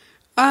concept?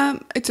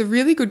 It's a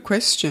really good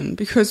question,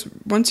 because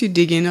once you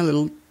dig in a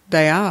little,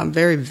 they are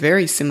very,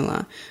 very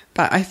similar.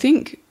 But I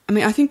think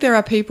there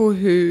are people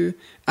who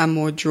are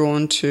more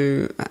drawn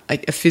to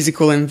like a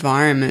physical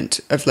environment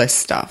of less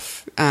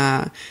stuff.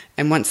 And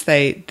once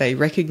they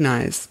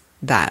recognise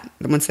that,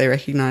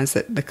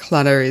 the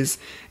clutter is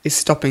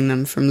stopping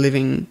them from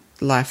living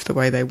life the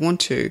way they want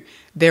to,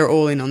 they're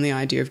all in on the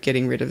idea of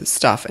getting rid of the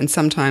stuff. And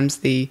sometimes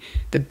the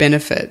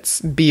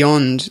benefits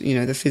beyond,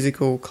 the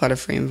physical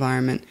clutter-free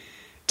environment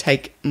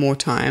take more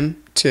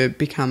time to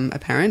become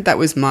apparent. That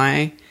was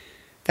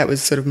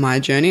sort of my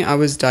journey. I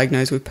was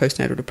diagnosed with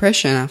postnatal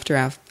depression after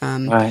our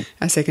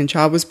second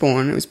child was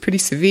born. It was pretty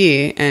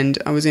severe, and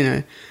I was in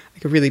a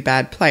really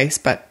bad place.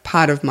 But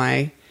part of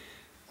my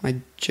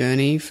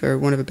journey, for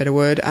want of a better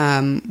word,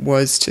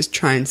 was to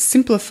try and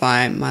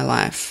simplify my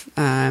life.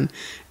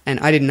 And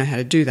I didn't know how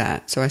to do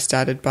that. So I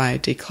started by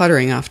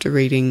decluttering after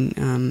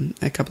reading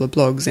a couple of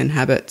blogs, and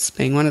Habits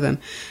being one of them.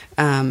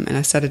 And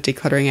I started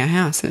decluttering our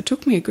house. And it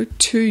took me a good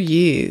 2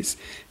 years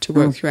to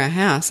work through our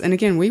house. And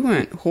again, we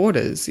weren't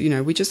hoarders.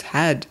 We just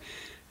had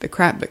the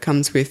crap that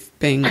comes with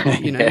being,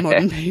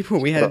 modern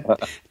people. We had a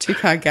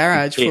 2-car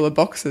garage full of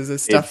boxes of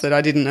stuff that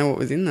I didn't know what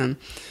was in them.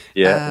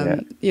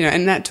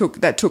 And that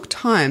took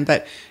time.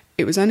 But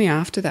it was only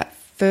after that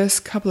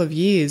first couple of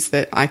years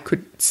that I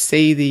could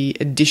see the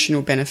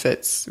additional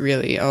benefits,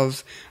 really,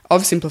 of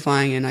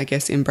simplifying and, I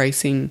guess,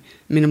 embracing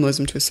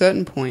minimalism to a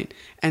certain point.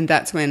 And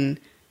that's when,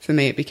 for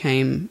me, it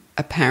became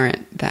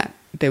apparent that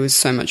there was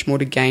so much more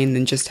to gain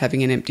than just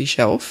having an empty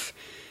shelf.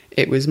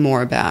 It was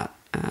more about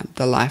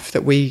the life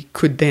that we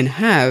could then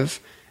have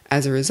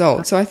as a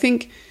result. So I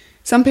think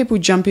some people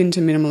jump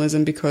into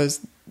minimalism because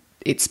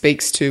it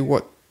speaks to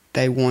what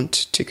they want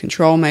to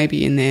control,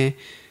 maybe in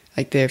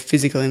their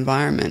physical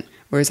environment.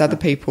 Whereas other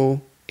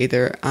people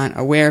either aren't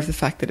aware of the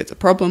fact that it's a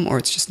problem, or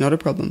it's just not a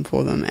problem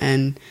for them,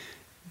 and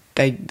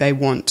they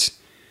want,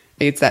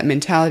 it's that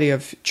mentality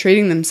of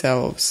treating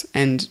themselves,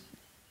 and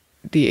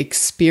the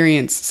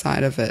experience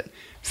side of it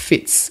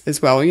fits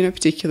as well,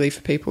 particularly for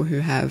people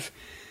who have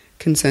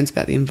concerns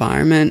about the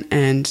environment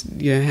and,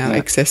 how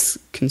excess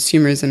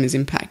consumerism is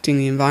impacting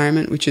the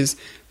environment, which is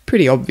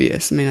pretty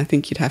obvious. I mean, I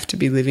think you'd have to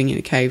be living in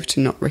a cave to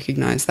not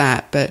recognise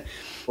that, but...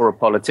 Or a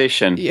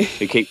politician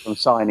who keeps on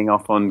signing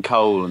off on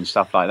coal and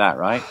stuff like that,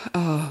 right?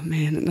 Oh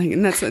man,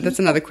 and that's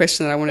another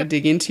question that I want to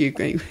dig into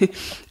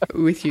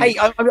with you. Hey,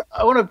 I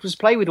want to just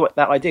play with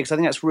that idea, because I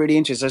think that's really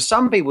interesting. So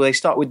some people, they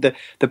start with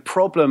the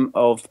problem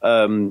of,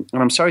 and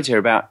I'm sorry to hear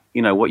about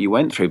what you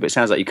went through, but it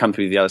sounds like you come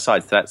through the other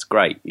side. So that's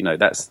great.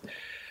 That's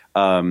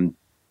so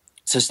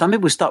some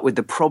people start with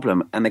the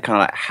problem, and they're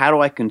kind of like, how do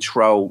I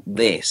control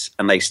this?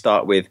 And they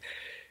start with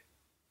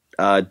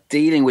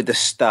dealing with the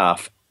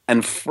stuff.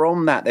 And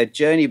from that, their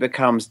journey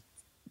becomes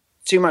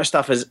too much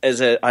stuff as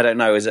a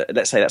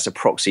let's say that's a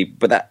proxy,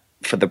 but that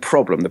for the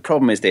problem. The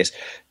problem is this: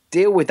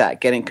 deal with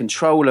that, get in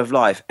control of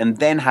life, and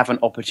then have an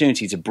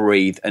opportunity to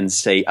breathe and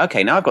see,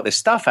 okay, now I've got this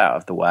stuff out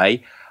of the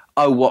way.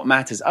 Oh, what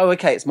matters? Oh,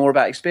 okay, it's more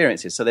about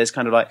experiences. So there's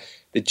kind of like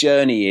the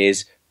journey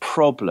is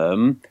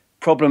problem.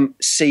 Problem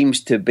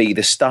seems to be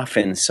the stuff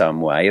in some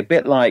way, a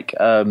bit like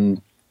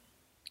I'm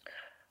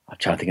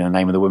trying to think of the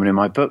name of the woman in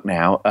my book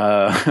now.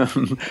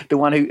 The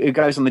one who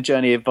goes on the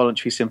journey of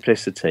voluntary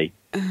simplicity.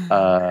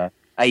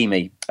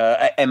 Amy.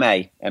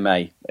 M-A.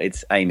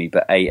 It's Amy,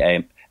 but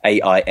A-I-M-E-Q-E.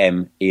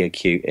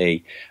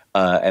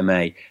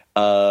 M-A.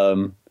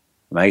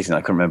 Amazing.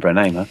 I couldn't remember her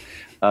name,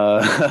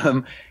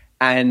 huh?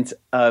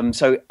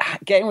 So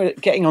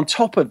getting on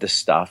top of the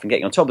stuff, and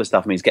getting on top of the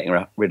stuff means getting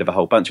rid of a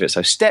whole bunch of it.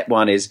 So step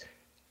one is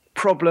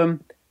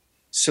problem.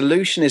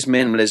 Solution is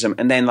minimalism,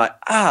 and then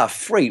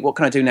free, what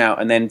can I do now?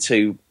 And then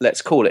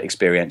let's call it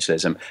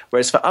experientialism.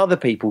 Whereas for other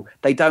people,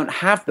 they don't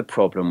have the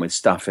problem with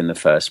stuff in the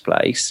first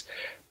place,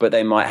 but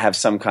they might have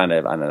some kind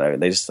of, I don't know,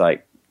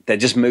 they're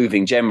just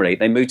moving generally.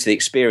 They move to the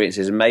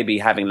experiences, and maybe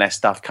having less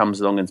stuff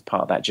comes along as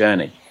part of that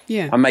journey.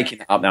 Yeah. I'm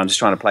making it up now. I'm just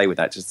trying to play with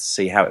that just to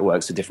see how it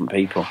works for different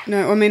people.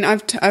 No, I mean,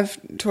 I've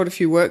taught a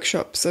few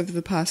workshops over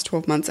the past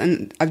 12 months,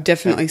 and I've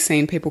definitely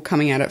seen people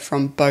coming at it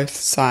from both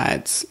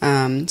sides.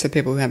 So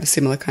people who have a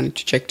similar kind of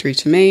trajectory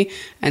to me,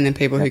 and then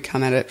people who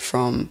come at it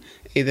from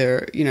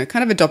either,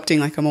 kind of adopting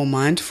like a more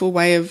mindful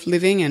way of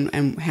living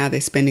and how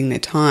they're spending their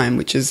time,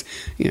 which is,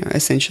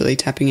 essentially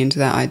tapping into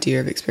that idea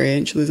of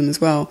experientialism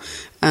as well.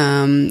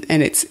 And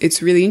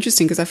it's really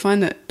interesting, because I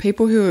find that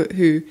people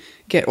who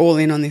get all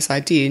in on this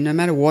idea, no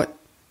matter what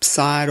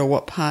side or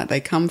what part they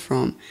come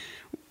from,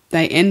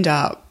 they end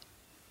up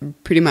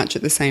pretty much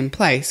at the same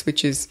place,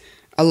 which is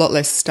a lot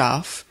less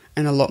stuff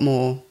and a lot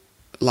more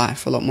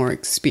life, a lot more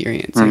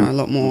experience, you know, a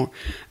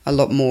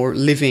lot more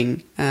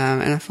living.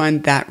 And I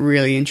find that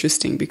really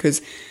interesting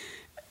because,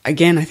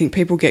 again, I think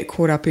people get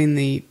caught up in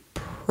the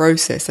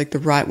process, like the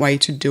right way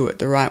to do it,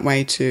 the right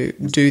way to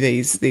do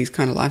these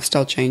kind of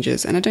lifestyle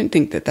changes. And I don't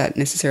think that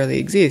necessarily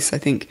exists. I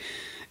think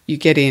you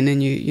get in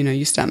and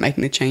you start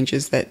making the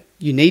changes that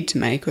you need to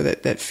make or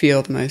that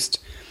feel the most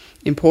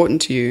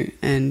important to you.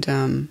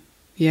 And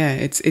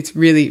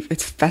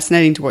it's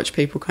fascinating to watch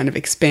people kind of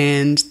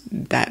expand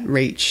that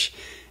reach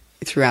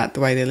throughout the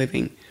way they're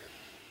living.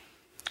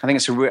 I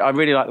think I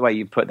really like the way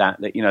you put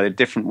that, you know, there are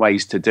different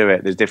ways to do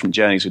it. There's different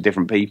journeys with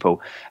different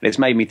people. And it's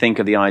made me think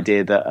of the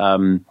idea that,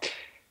 you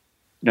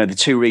know, the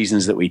two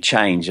reasons that we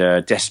change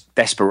are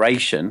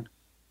desperation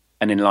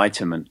and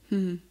enlightenment.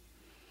 Mm-hmm.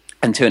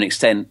 And to an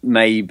extent,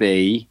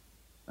 maybe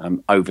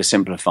I'm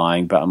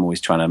oversimplifying, but I'm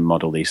always trying to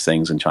model these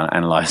things and trying to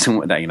analyze them.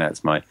 You know,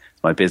 it's my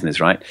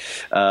business, right?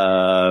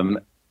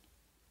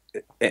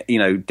 You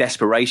know,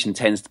 desperation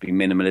tends to be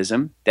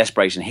minimalism.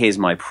 Desperation, here's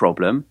my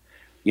problem.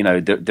 You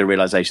know, the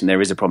realization there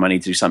is a problem, I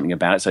need to do something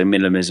about it. So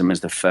minimalism is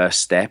the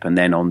first step, and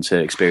then on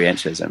to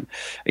experientialism,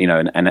 you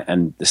know,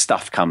 and the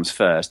stuff comes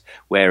first.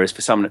 Whereas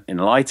for some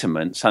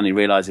enlightenment, suddenly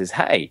realizes,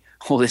 hey,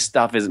 all this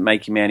stuff isn't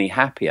making me any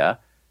happier.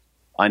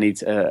 I need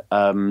to,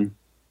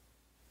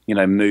 you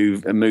know,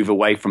 move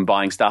away from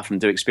buying stuff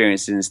and do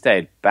experiences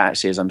instead. But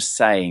actually, as I'm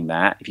saying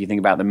that, if you think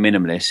about the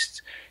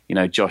minimalists, you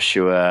know,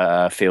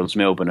 Joshua Fields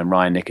Milburn and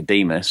Ryan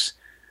Nicodemus,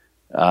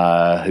 who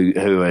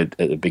are at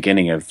the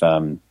beginning of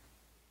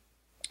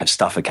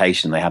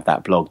Stuffication, they have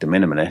that blog, The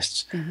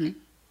Minimalists. Mm-hmm.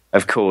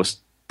 Of course,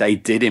 they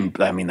did.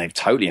 They've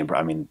totally.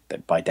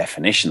 By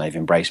definition, they've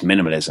embraced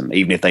minimalism,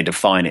 even if they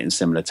define it in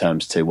similar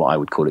terms to what I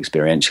would call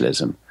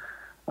experientialism.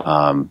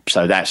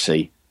 So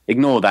actually,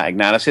 ignore that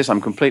analysis.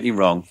 I'm completely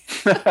wrong.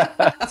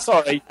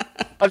 Sorry,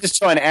 I'm just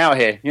trying it out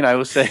here. You know,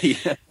 we'll see.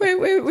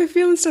 we're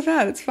feeling stuff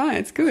out. It's fine.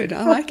 It's good.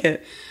 I like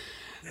it.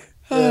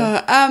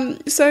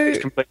 So it's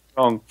completely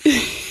wrong.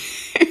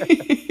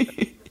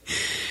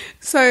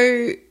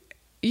 So.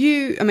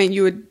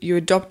 You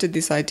adopted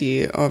this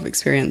idea of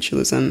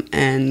experientialism,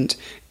 and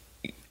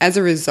as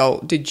a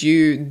result, did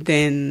you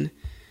then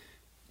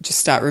just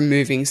start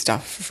removing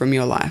stuff from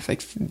your life,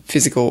 like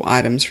physical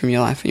items from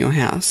your life and your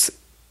house?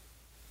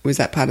 Was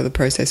that part of the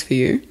process for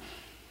you?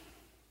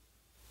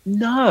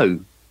 No,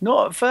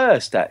 not at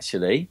first,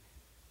 actually,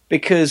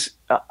 because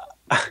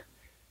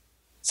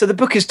so the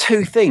book is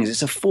two things.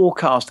 It's a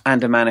forecast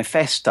and a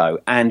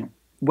manifesto, and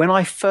when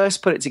I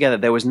first put it together,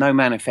 there was no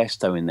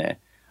manifesto in there.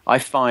 I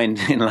find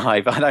in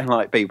life, I don't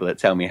like people that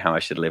tell me how I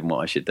should live and what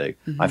I should do.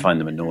 Mm-hmm. I find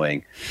them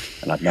annoying.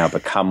 And I've now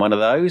become one of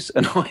those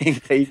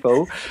annoying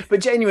people. But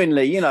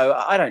genuinely, you know,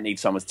 I don't need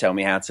someone to tell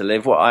me how to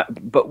live.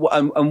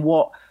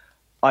 What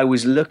I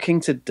was looking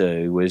to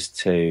do was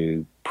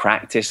to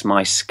practice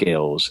my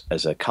skills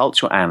as a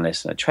cultural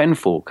analyst and a trend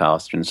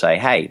forecaster and say,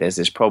 hey, there's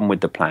this problem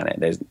with the planet.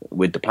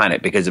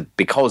 Because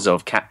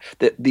of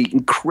the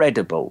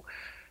incredible,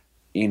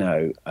 you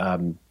know,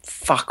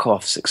 fuck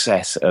off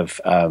success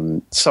of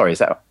sorry, is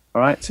that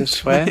all right to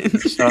swear?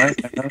 Sorry.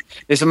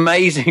 This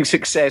amazing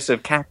success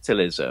of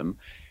capitalism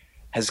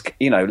has,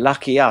 you know,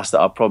 lucky us that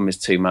our problem is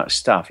too much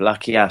stuff.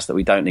 Lucky us that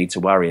we don't need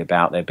to worry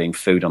about there being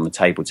food on the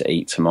table to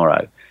eat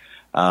tomorrow.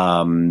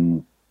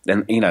 And,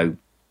 you know,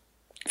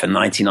 for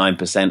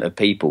 99% of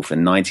people, for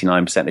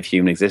 99% of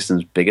human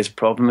existence, biggest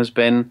problem has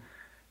been,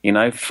 you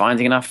know,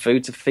 finding enough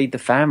food to feed the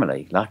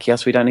family. Lucky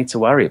us, we don't need to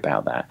worry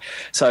about that.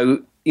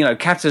 So, you know,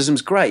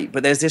 capitalism's great,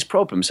 but there's this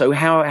problem. So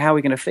how are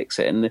we going to fix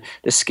it? And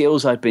the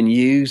skills I've been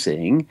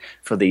using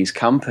for these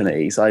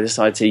companies, I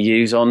decided to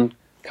use on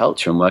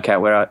culture and work out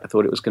where I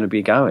thought it was going to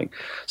be going.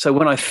 So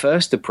when I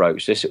first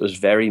approached this, it was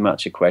very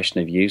much a question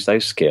of use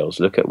those skills,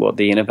 look at what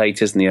the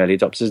innovators and the early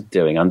adopters are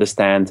doing,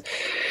 understand,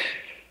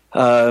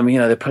 you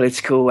know, the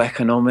political,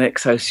 economic,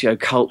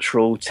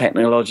 socio-cultural,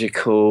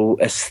 technological,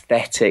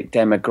 aesthetic,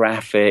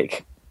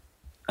 demographic,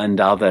 and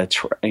other,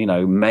 you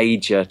know,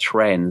 major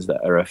trends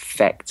that are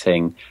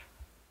affecting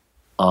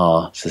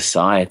our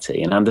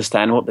society, and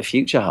understand what the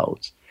future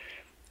holds.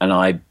 And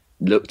I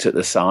looked at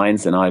the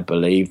signs, and I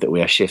believe that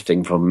we are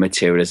shifting from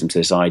materialism to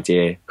this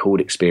idea called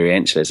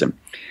experientialism.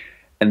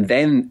 And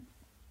then,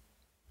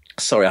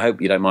 sorry, I hope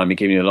you don't mind me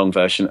giving you a long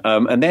version.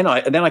 And then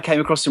I came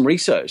across some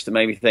research that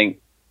made me think,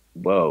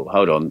 whoa,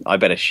 hold on, I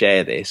better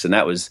share this. And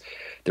that was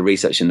the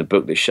research in the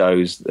book that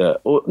shows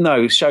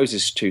shows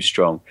is too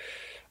strong.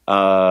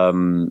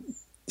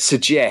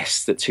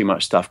 Suggests that too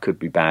much stuff could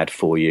be bad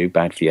for you,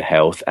 bad for your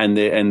health, and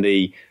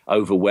the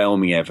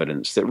overwhelming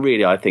evidence that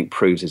really I think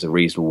proves is a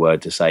reasonable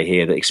word to say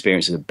here that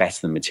experiences are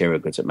better than material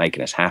goods at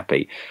making us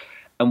happy.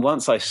 And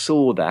once I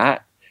saw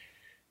that,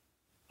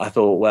 I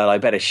thought, well, I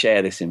better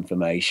share this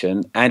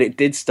information, and it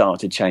did start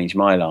to change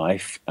my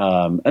life.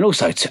 And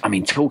also,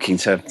 talking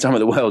to some of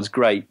the world's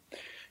great,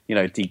 you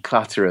know,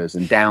 declutterers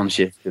and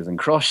downshifters and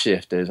cross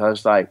shifters, I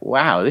was like,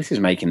 wow, this is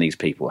making these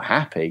people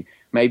happy.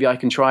 Maybe I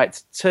can try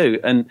it too.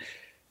 And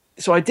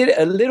so I did it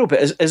a little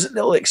bit as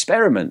little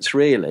experiments,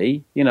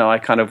 really. You know, I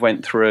kind of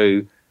went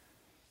through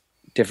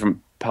different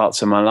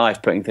parts of my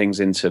life, putting things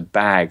into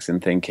bags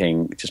and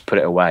thinking, just put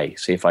it away,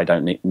 see if I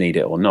don't need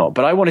it or not.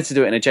 But I wanted to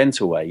do it in a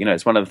gentle way. You know,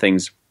 it's one of the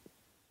things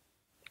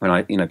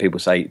when people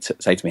say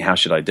to me, how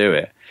should I do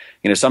it?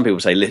 You know, some people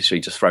say literally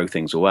just throw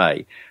things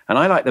away. And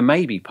I like the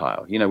maybe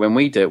pile. You know, when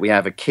we do it, we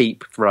have a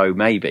keep, throw,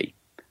 maybe.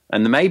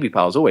 And the maybe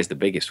pile is always the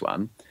biggest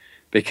one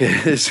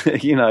because,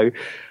 you know,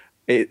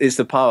 it's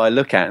the pile I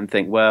look at and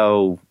think,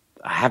 well,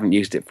 I haven't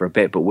used it for a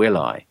bit, but will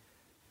I?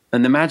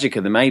 And the magic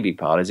of the maybe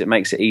pile is it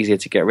makes it easier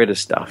to get rid of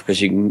stuff because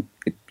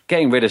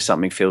getting rid of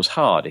something feels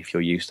hard if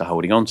you're used to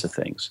holding on to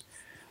things.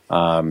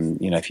 You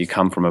know, if you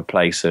come from a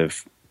place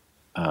of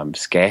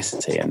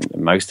scarcity, and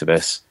most of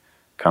us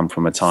come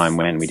from a time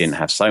when we didn't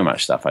have so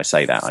much stuff. I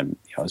say that I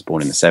was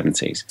born in the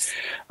 70s.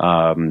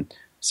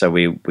 So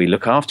we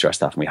look after our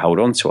stuff and we hold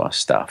on to our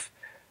stuff.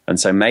 And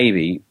so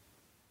maybe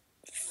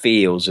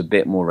feels a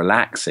bit more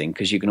relaxing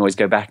because you can always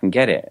go back and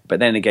get it. But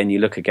then again, you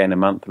look again a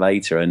month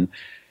later and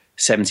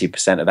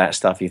 70% of that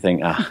stuff you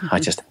think, I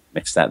just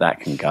missed that.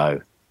 That can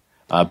go.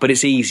 But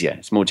it's easier.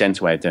 It's a more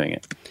gentle way of doing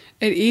it.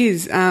 It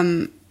is.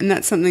 And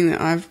that's something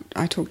that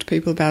I talk to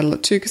people about a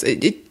lot too, because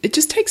it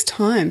just takes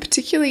time,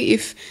 particularly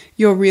if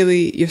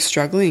you're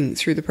struggling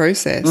through the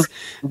process.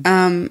 You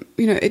know,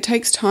 it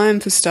takes time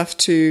for stuff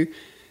to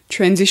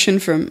transition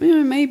from, you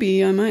know,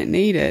 maybe I might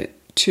need it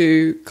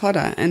to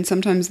clutter. And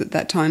sometimes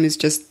that time is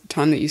just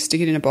time that you stick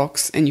it in a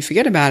box and you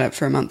forget about it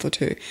for a month or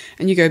two.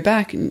 And you go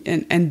back and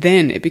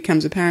then it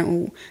becomes apparent,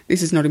 well,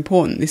 this is not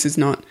important. This is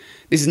not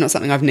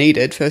something I've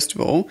needed, first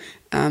of all.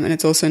 And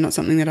it's also not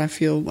something that I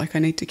feel like I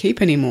need to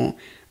keep anymore.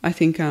 I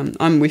think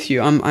I'm with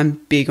you. I'm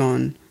big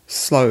on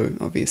slow,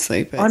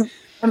 obviously. But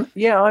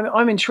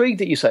I'm intrigued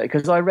that you say it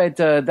because I read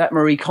that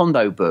Marie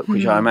Kondo book,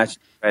 which I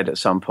imagine you read at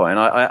some point. And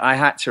I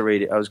had to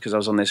read it because I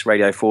was on this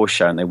Radio 4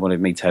 show and they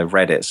wanted me to have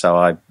read it. So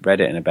I read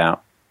it in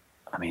about,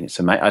 I mean, it's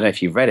amazing. I don't know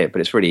if you've read it,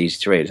 but it's really easy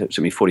to read. It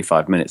took me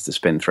 45 minutes to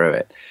spin through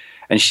it.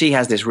 And she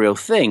has this real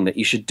thing that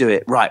you should do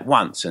it right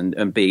once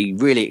and be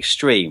really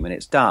extreme and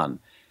it's done.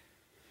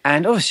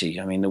 And obviously,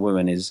 I mean, the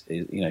woman is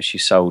you know, she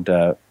sold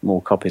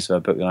more copies of her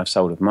book than I've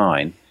sold of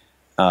mine.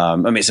 I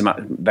mean, it's a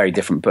very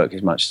different book.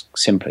 It's much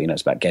simpler. You know,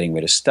 it's about getting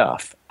rid of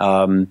stuff.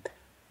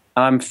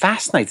 I'm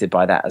fascinated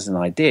by that as an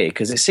idea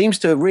because it seems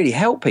to really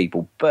help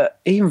people. But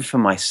even for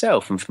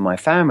myself and for my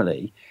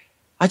family,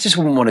 I just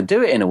wouldn't want to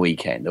do it in a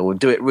weekend or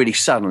do it really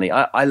suddenly.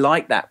 I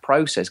like that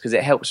process because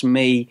it helps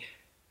me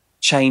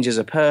change as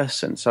a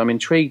person. So I'm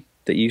intrigued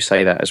that you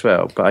say that as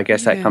well. But I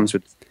guess that comes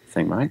with the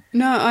thing, right?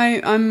 No,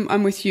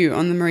 I'm with you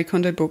on the Marie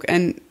Kondo book,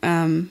 and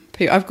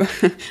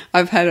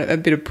I've had a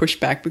bit of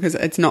pushback because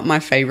it's not my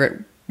favourite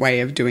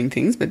way of doing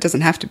things, but it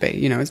doesn't have to be.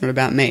 You know, it's not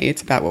about me.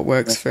 It's about what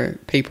works for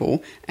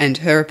people, and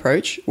her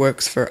approach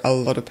works for a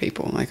lot of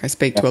people. Like I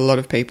speak to a lot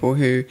of people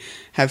who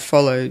have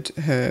followed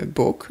her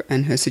book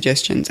and her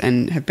suggestions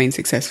and have been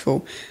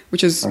successful,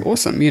 which is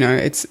awesome. You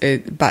know,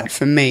 but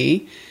for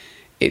me,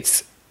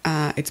 it's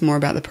more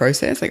about the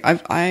process. Like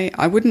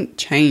I wouldn't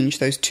change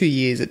those 2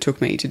 years it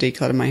took me to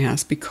declutter my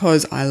house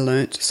because I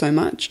learnt so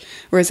much.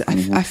 Whereas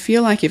I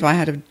feel like if I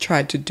had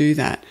tried to do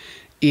that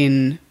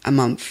in a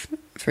month,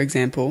 for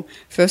example,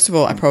 first of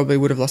all, I probably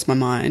would have lost my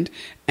mind.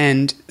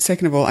 And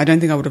second of all, I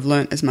don't think I would have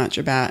learnt as much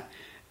about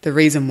the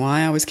reason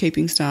why I was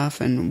keeping stuff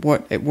and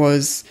what it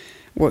was,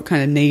 what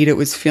kind of need it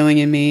was filling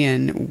in me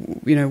and,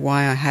 you know,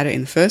 why I had it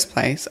in the first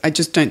place. I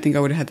just don't think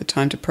I would have had the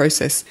time to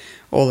process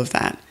all of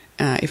that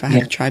if I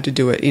had tried to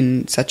do it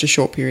in such a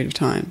short period of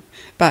time.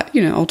 But,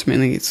 you know,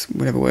 ultimately it's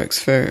whatever works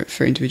for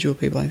individual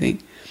people, I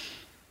think.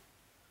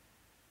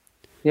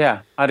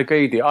 Yeah, I'd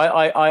agree with you.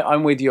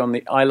 I'm with you on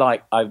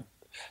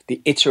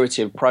the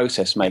iterative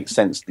process makes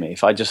sense to me.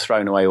 If I just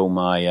thrown away all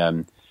my,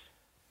 you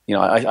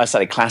know, I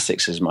studied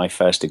classics as my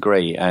first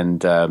degree,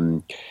 and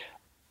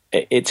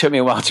it took me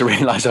a while to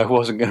realise I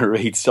wasn't going to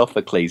read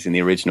Sophocles in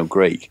the original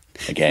Greek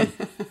again.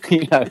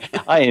 You know,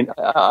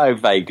 I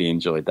vaguely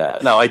enjoyed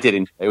that. No, I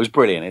did. It was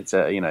brilliant. It's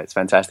you know, it's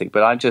fantastic.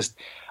 But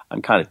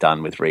I'm kind of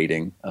done with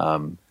reading,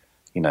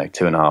 you know,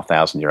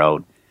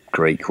 2,500-year-old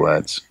Greek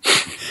words.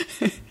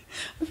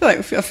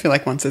 I feel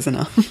like once is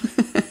enough.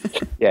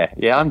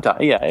 Yeah, I'm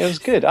done. Yeah, it was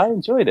good. I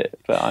enjoyed it,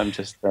 but I'm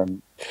just,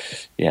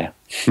 yeah.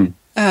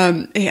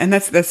 And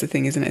that's the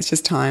thing, isn't it? It's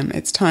just time.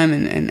 It's time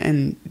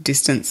and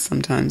distance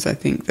sometimes, I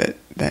think,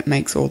 that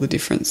makes all the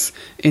difference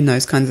in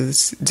those kinds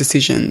of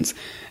decisions.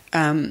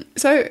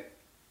 So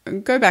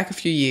go back a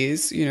few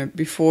years, you know,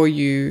 before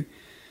you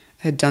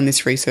had done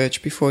this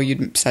research, before you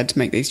decided to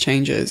make these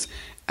changes.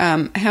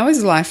 How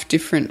is life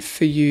different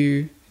for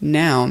you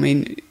now? I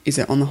mean, is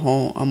it on the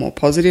whole a more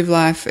positive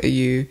life? Do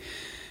you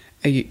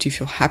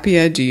feel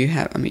happier? Do you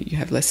have, you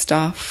have less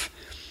stuff?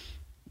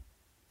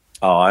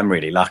 Oh, I'm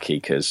really lucky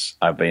because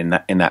I've been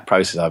in that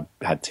process. I've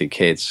had 2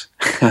 kids.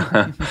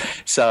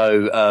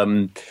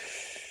 So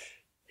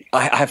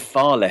I have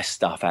far less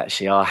stuff,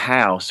 actually. Our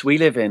house, we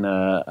live in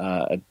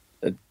a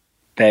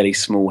fairly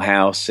small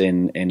house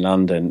in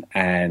London,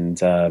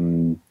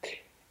 and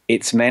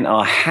it's meant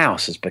our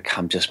house has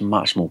become just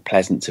much more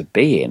pleasant to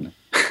be in.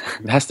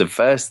 That's the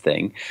first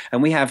thing.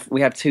 And we have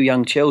 2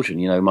 young children.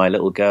 You know, my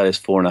little girl is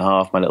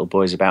 4.5. My little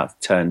boy is about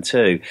to turn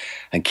 2.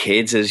 And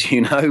kids, as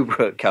you know,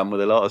 Brooke, come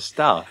with a lot of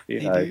stuff.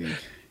 You know, do.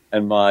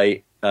 And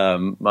my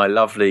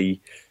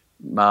lovely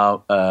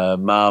mum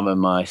and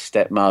my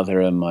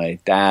stepmother and my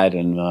dad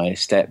and my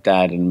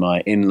stepdad and my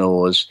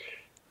in-laws,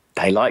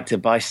 they like to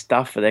buy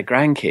stuff for their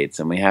grandkids,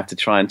 and we have to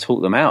try and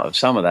talk them out of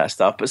some of that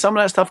stuff. But some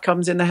of that stuff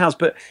comes in the house.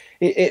 But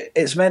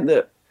it's meant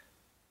that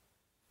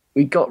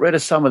we got rid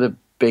of some of the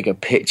bigger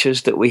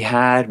pictures that we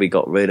had. We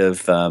got rid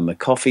of a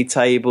coffee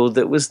table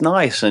that was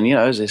nice, and, you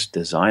know, it was this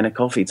designer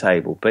coffee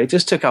table, but it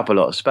just took up a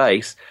lot of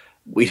space.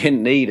 We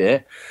didn't need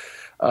it.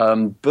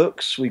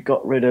 Books, we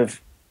got rid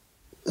of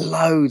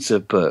loads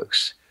of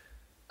books.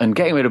 And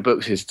getting rid of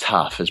books is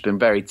tough. It's been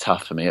very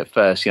tough for me at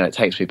first. You know, it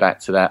takes me back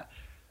to that.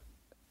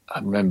 I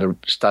remember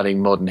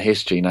studying modern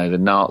history, you know, the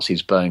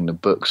Nazis burning the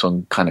books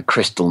on kind of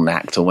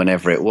Kristallnacht or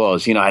whenever it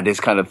was. You know, I had this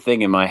kind of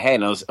thing in my head.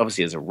 And I was,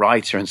 obviously, as a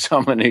writer and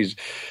someone who's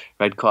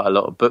read quite a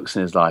lot of books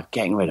in his life,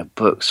 getting rid of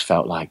books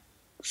felt like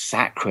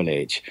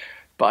sacrilege.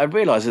 But I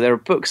realised that there are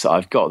books that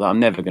I've got that I'm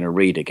never going to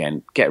read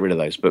again. Get rid of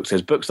those books.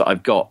 There's books that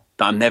I've got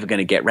that I'm never going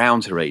to get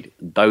round to read.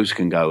 Those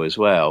can go as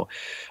well.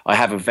 I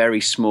have a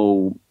very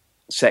small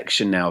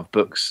section now of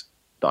books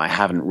that I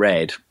haven't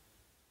read.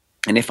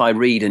 And if I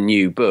read a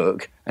new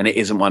book and it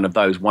isn't one of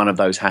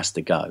those has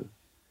to go.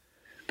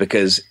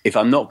 Because if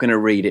I'm not going to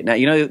read it now,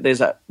 you know, there's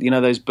that, you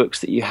know, those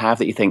books that you have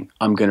that you think,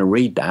 I'm going to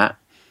read that.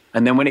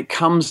 And then when it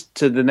comes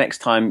to the next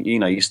time, you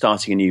know, you're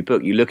starting a new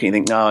book, you look at it and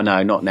think, no,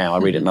 not now.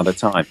 I'll read it another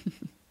time.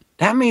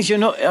 That means you're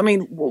not, I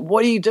mean,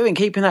 what are you doing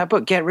keeping that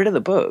book? Get rid of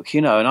the book,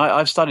 you know, and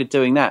I've started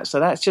doing that.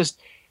 So it's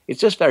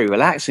just very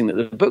relaxing that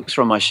the books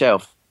are on my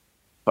shelf.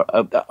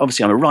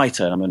 Obviously, I'm a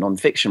writer. I'm a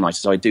non-fiction writer,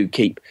 so I do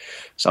keep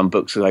some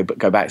books that I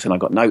go back to, and I've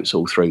got notes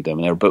all through them.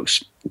 And there are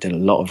books. I did a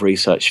lot of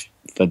research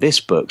for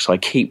this book, so I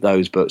keep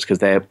those books because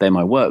they're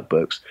my work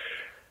books.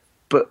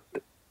 But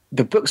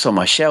the books on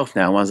my shelf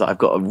now, ones that I've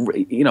got,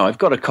 I've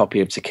got a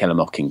copy of To Kill a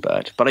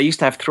Mockingbird, but I used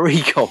to have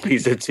 3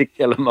 copies of To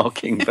Kill a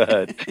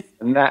Mockingbird,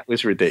 and that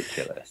was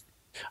ridiculous.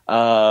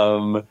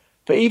 But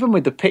even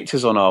with the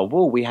pictures on our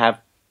wall, we have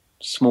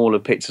smaller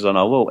pictures on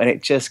our wall, and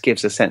it just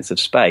gives a sense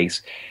of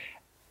space.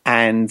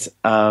 And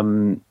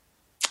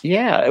we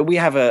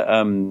have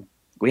a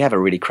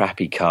really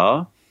crappy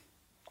car,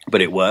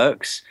 but it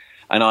works.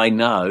 And I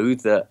know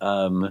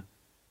that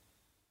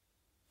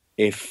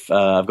if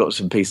I've got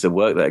some pieces of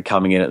work that are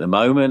coming in at the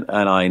moment,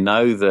 and I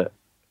know that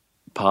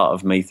part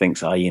of me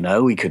thinks,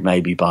 we could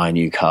maybe buy a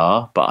new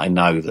car, but I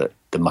know that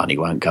the money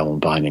won't go on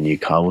buying a new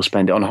car. We'll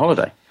spend it on a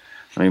holiday.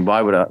 I mean,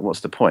 why would I? What's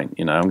the point?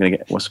 You know,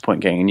 what's the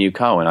point getting a new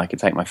car when I could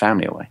take my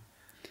family away?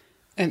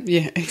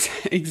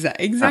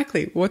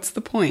 Exactly. What's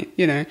the point?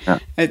 You know, Yeah.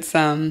 It's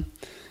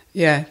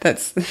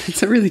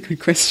that's a really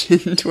good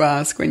question to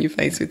ask when you're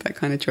faced with that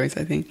kind of choice,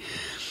 I think.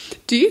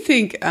 Do you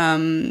think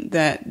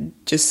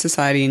that just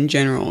society in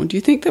general, do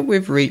you think that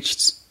we've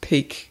reached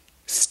peak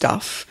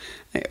stuff?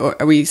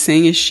 Or are we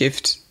seeing a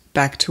shift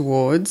back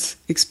towards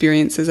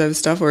experiences over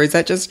stuff? Or is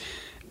that just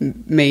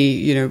me,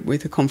 you know,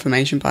 with a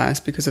confirmation bias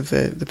because of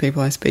the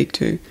people I speak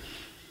to?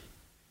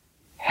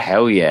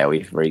 Hell yeah,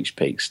 we've reached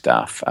peak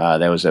stuff.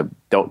 There was a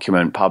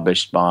document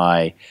published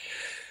by a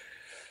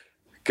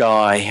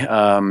guy,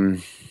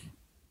 I'm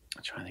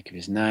trying to think of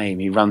his name.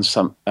 He runs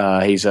some,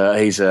 he's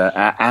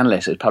a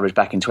analyst. It was published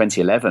back in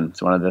 2011.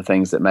 It's one of the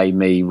things that made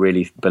me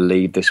really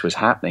believe this was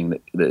happening.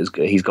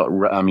 He's got,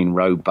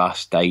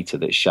 robust data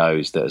that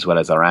shows that as well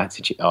as our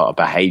attitude, our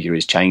behavior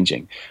is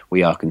changing.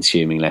 We are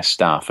consuming less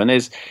stuff. And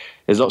there's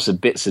lots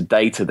of bits of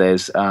data.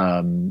 There's,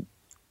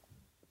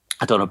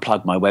 I don't want to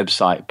plug my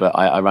website, but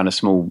I run a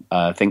small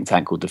think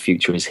tank called The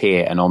Future Is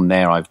Here, and on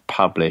there I've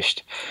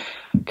published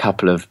a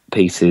couple of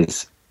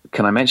pieces.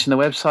 Can I mention the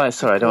website?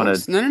 Sorry, I don't want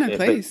to. No,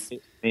 please.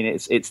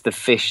 It's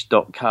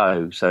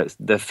thefish.co, so it's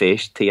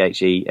thefish,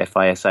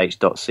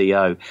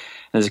 THEFISH.co.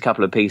 There's a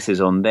couple of pieces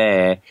on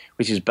there,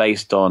 which is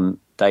based on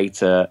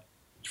data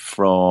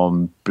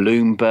from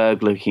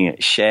Bloomberg looking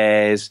at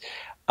shares,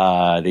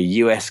 the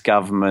US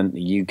government,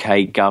 the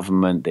UK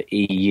government, the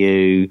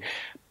EU.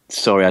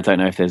 Sorry, I don't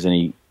know if there's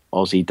any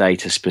Aussie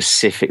data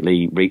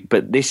specifically,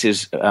 but this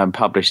is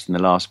published in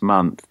the last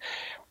month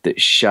that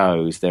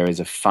shows there is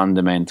a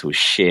fundamental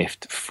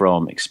shift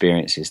from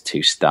experiences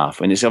to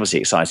stuff. And it's obviously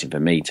exciting for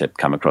me to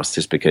come across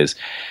this because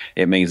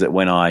it means that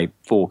when I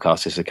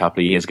forecast this a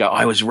couple of years ago,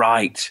 I was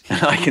right.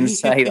 And I can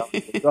say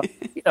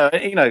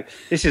that,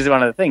 this is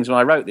one of the things. When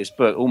I wrote this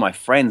book, all my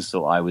friends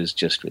thought I was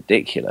just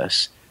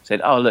ridiculous.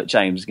 Said, oh, look,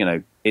 James,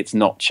 it's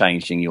not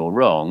changing, you're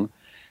wrong.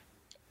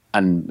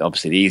 And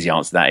obviously the easy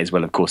answer to that is,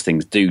 well, of course,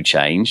 things do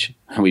change.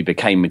 We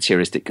became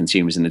materialistic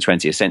consumers in the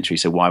 20th century,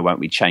 so why won't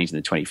we change in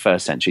the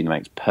 21st century? And it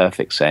makes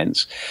perfect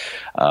sense.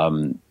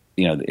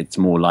 It's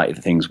more likely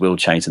that things will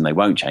change than they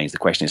won't change. The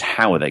question is,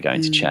 how are they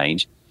going to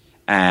change?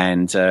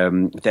 And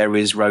there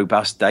is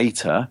robust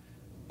data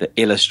that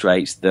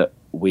illustrates that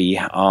we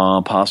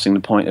are passing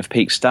the point of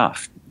peak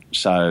stuff.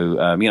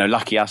 So,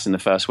 lucky us in the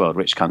first world,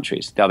 rich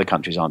countries. The other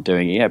countries aren't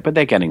doing it yet, but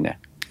they're getting there.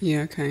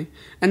 Yeah, okay.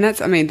 And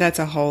that's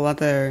a whole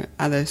other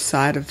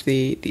side of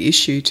the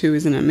issue too,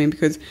 isn't it? I mean,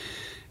 because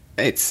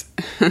it's,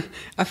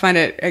 I find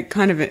it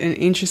kind of an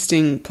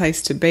interesting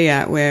place to be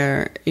at,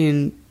 where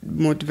in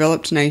more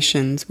developed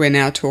nations, we're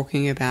now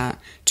talking about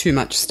too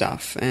much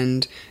stuff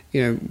and,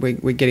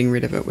 we're getting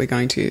rid of it. We're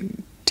going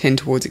to tend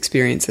towards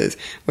experiences.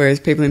 Whereas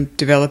people in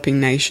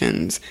developing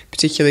nations,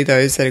 particularly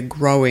those that are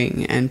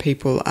growing and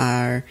people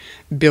are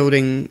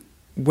building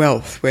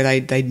wealth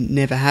where they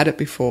never had it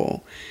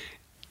before,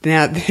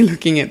 now they're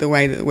looking at the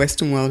way that the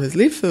Western world has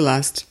lived for the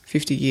last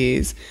 50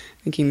 years,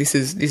 thinking this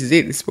is it,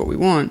 this is what we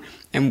want,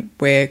 and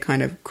we're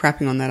kind of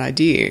crapping on that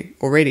idea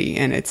already.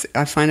 And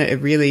I find it a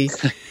really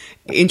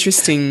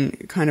interesting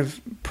kind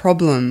of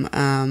problem,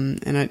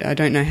 and I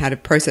don't know how to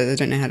process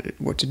it. I don't know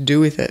what to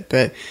do with it,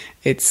 but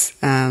it's...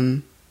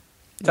 Don't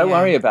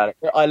worry about it.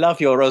 I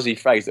love your Aussie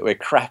phrase that we're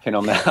crapping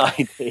on that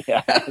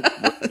idea.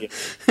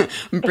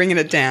 I'm bringing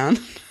it down.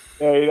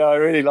 Yeah, I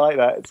really like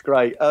that. It's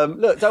great.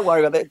 Look, don't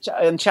worry about it.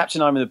 And chapter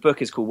 9 of the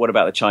book is called "What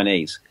About the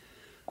Chinese?"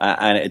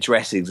 And it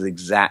addresses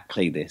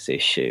exactly this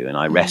issue. And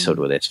I wrestled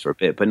with this for a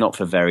bit, but not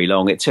for very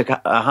long. It took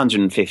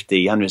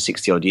 160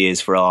 odd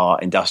years for our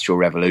industrial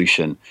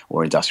revolution,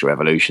 or industrial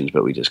revolutions,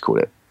 but we just call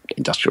it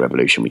industrial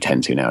revolution. We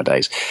tend to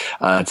nowadays,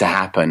 to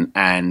happen.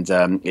 And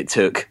it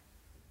took,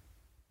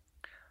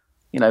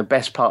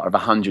 best part of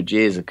 100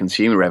 years of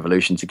consumer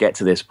revolution to get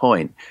to this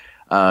point.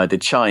 The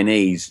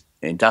Chinese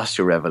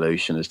industrial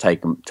revolution has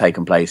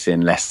taken place in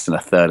less than a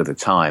third of the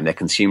time. Their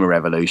consumer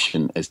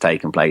revolution has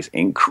taken place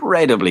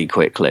incredibly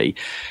quickly,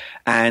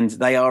 and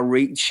they are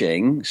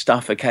reaching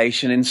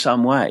stuffocation in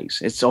some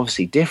ways. It's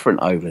obviously different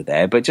over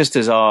there, but just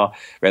as our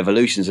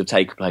revolutions have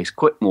taken place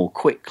more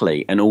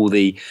quickly, and all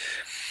the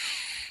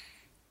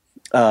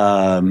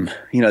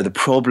the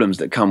problems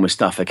that come with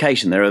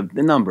stuffocation. There are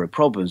a number of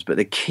problems, but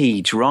the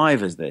key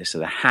drivers of this are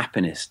the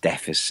happiness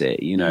deficit,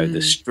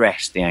 the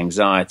stress, the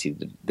anxiety,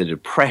 the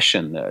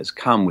depression that has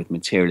come with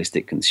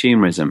materialistic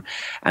consumerism,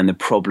 and the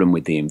problem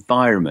with the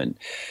environment.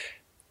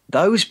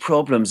 Those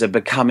problems are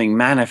becoming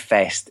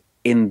manifest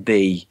in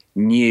the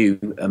new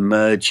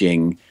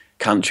emerging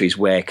countries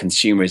where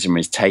consumerism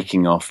is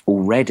taking off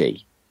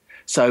already.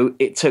 So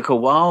it took a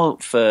while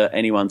for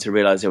anyone to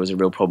realize there was a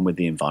real problem with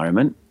the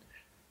environment.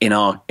 In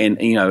us,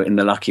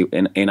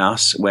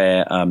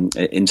 where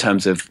in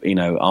terms of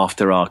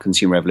after our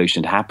consumer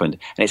revolution had happened,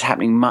 and it's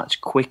happening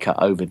much quicker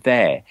over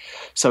there.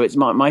 So it's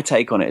my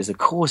take on it is, of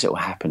course, it will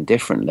happen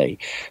differently,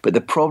 but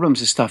the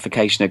problems of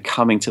stuffocation are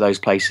coming to those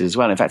places as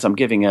well. In fact, I'm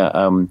giving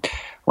one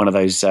of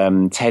those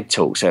TED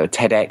talks, a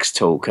TEDx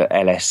talk at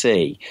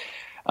LSE,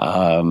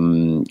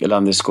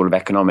 London School of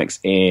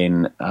Economics,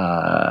 in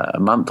a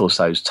month or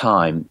so's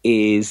time.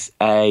 Is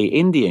a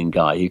Indian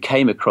guy who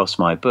came across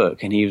my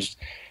book, and he was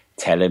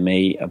telling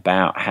me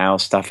about how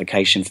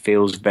stuffocation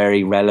feels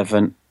very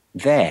relevant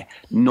there.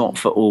 Not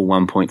for all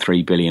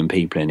 1.3 billion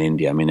people in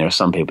India. I mean, there are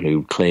some people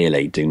who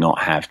clearly do not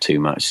have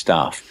too much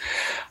stuff.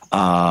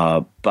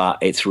 But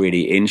it's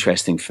really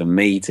interesting for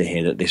me to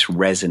hear that this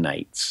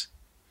resonates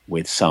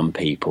with some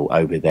people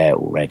over there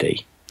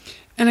already.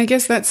 And I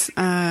guess that's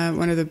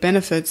one of the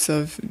benefits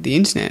of the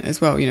internet as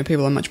well.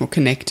 People are much more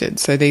connected.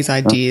 So these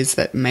ideas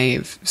that may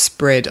have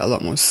spread a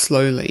lot more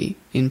slowly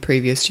in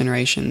previous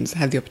generations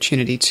have the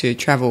opportunity to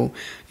travel,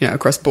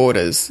 across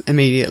borders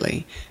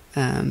immediately.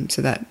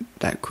 So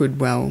that could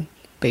well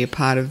be a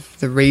part of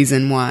the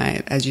reason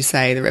why, as you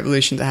say, the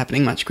revolutions are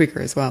happening much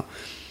quicker as well.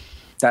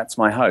 That's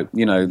my hope.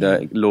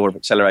 The law of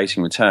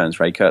accelerating returns,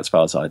 Ray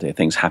Kurzweil's idea,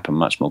 things happen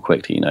much more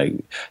quickly.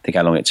 Think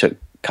how long it took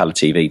colour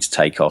TV to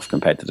take off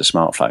compared to the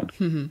smartphone.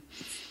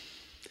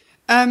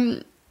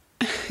 Mm-hmm.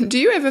 Do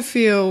you ever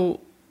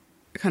feel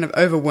kind of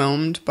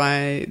overwhelmed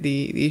by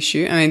the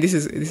issue? I mean, this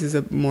is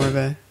a more of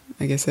a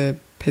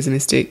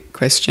pessimistic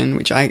question,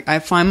 which I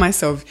find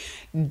myself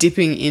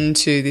dipping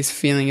into this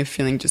feeling of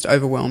feeling just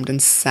overwhelmed and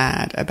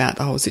sad about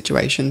the whole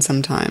situation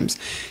sometimes.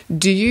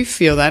 Do you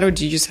feel that, or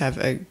do you just have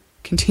a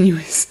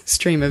continuous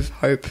stream of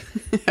hope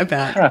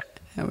about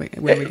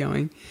where we're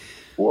going?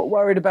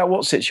 Worried about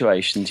what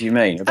situation do you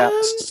mean? About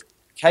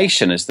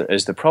stuffocation as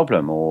the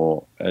problem,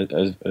 or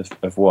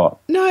of what?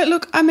 No,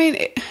 look, I mean,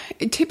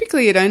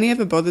 typically it only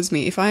ever bothers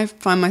me if I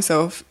find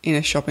myself in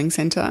a shopping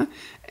centre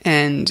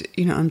and,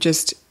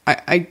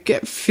 I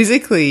get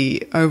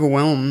physically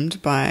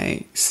overwhelmed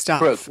by stuff.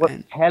 Brooke, what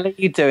the hell are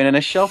you doing in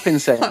a shopping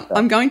centre?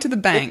 I'm going to the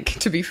bank,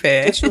 to be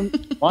fair.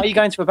 Why are you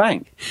going to a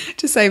bank?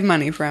 To save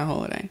money for our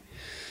holiday.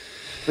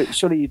 But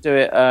surely you do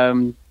it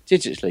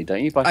digitally,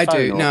 don't you? By phone? I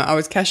do. No, I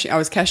was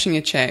cashing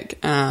a check.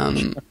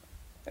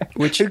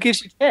 Which Who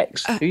gives you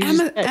checks?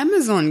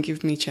 Amazon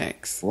give me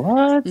checks.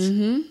 What?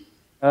 Mm-hmm.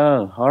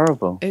 Oh,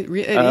 horrible! It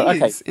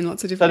is in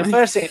lots of different ways.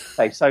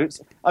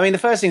 The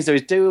first thing to do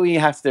is do what you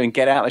have to do and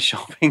get out of the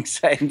shopping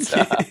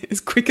centre as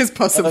quick as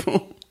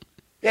possible.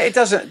 It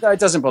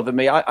doesn't bother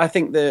me. I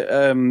think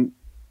that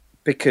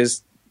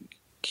because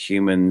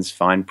humans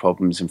find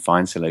problems and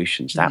find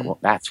solutions.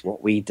 That's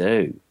what we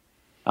do.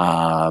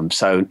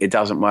 So it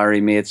doesn't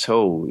worry me at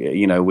all.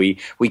 You know, we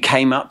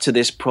came up to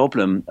this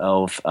problem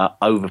of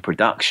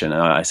overproduction.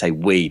 And I say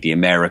we, the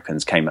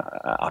Americans, came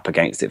up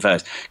against it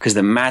first because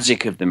the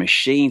magic of the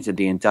machines of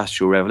the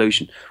Industrial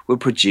Revolution were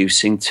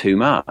producing too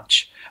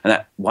much. And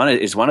that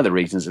is one of the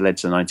reasons that led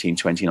to the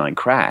 1929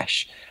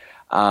 crash.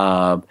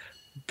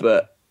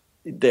 But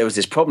there was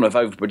this problem of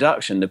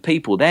overproduction. The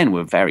people then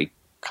were very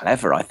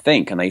clever, I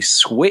think, and they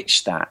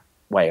switched that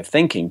way of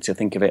thinking to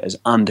think of it as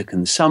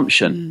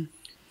underconsumption.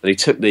 They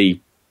took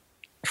the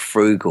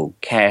frugal,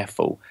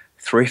 careful,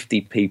 thrifty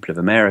people of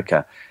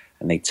America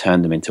and they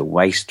turned them into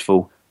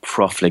wasteful,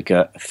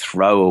 profligate,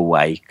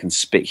 throwaway,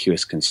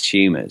 conspicuous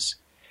consumers.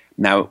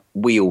 Now,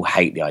 we all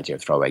hate the idea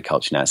of throwaway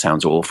culture now. It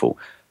sounds awful.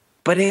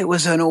 But it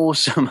was an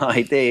awesome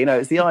idea. You know,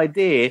 it's the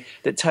idea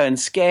that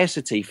turned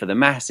scarcity for the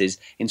masses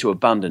into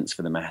abundance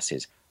for the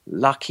masses.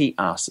 Lucky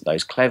us that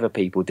those clever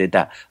people did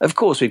that. Of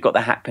course, we've got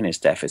the happiness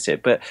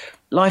deficit, but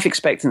life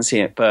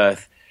expectancy at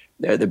birth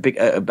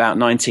about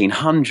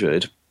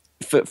 1900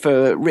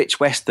 for rich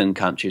Western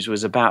countries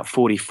was about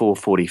 44,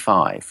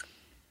 45.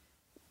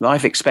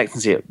 Life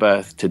expectancy at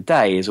birth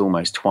today is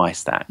almost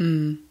twice that.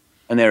 And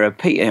there are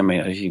people, I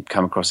mean, if you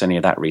come across any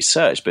of that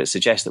research, but it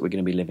suggests that we're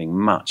going to be living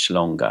much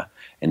longer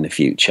in the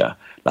future.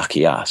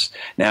 Lucky us.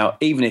 Now,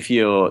 even if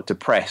you're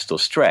depressed or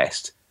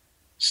stressed,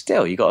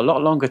 still you got a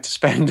lot longer to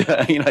spend.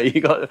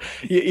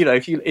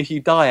 If you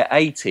die at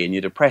 80 and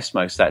you're depressed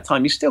most of that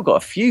time, you've still got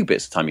a few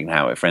bits of time you can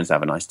hang out with friends to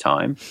have a nice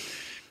time.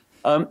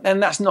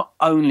 And that's not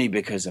only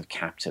because of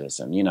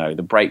capitalism. You know,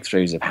 the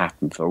breakthroughs have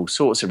happened for all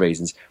sorts of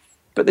reasons.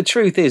 But the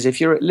truth is,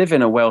 if you live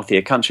in a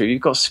wealthier country,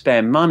 you've got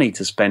spare money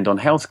to spend on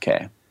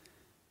healthcare.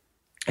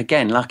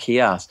 Again,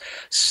 lucky us.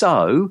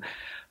 So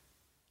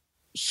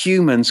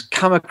humans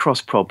come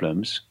across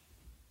problems,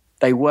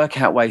 they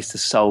work out ways to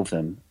solve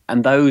them,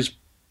 and those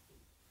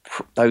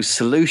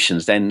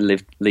solutions then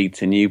lead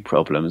to new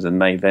problems,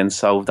 and they then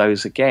solve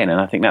those again.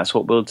 And I think that's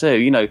what we'll do.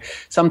 You know,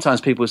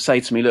 sometimes people say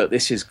to me, look,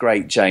 this is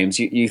great, James.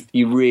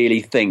 You really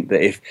think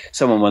that if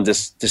someone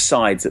just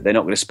decides that they're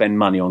not going to spend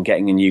money on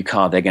getting a new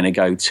car, they're going to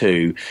go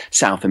to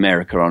South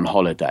America on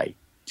holiday?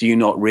 Do you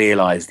not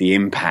realize the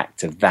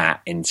impact of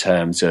that in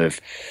terms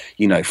of,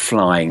 you know,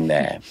 flying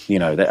there? You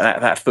know,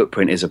 that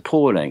footprint is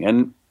appalling.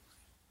 And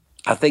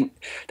I think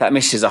that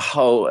misses a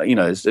whole, you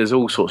know, there's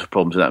all sorts of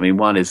problems with that. I mean,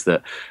 one is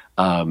that,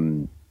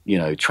 you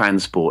know,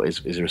 transport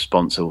is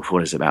responsible for,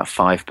 what is it, about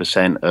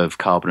 5% of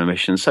carbon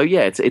emissions. So,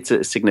 yeah, it's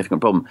a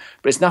significant problem,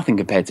 but it's nothing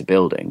compared to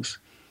buildings.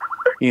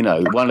 You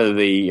know, one of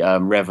the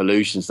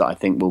revolutions that I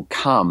think will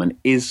come and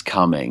is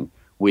coming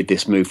with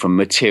this move from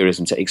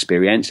materialism to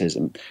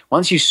experientialism,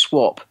 once you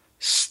swap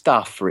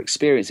stuff for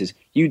experiences,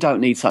 you don't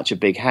need such a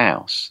big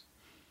house.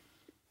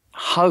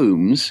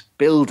 Homes,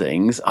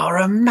 buildings are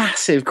a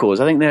massive cause.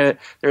 I think they're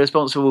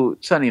responsible,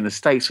 certainly in the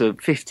States, for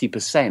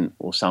 50%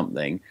 or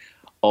something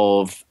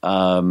of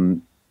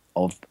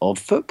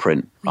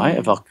footprint, right?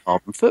 Of our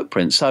carbon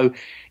footprint. So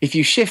if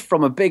you shift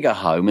from a bigger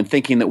home and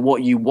thinking that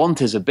what you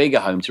want is a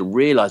bigger home to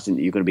realizing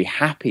that you're going to be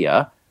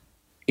happier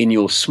in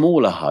your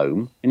smaller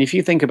home, and if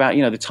you think about,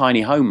 you know, the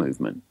tiny home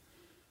movement,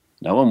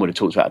 no one would have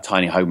talked about a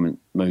tiny home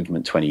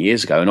movement 20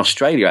 years ago. In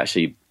Australia,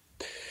 actually,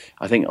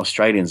 I think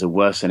Australians are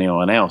worse than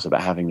anyone else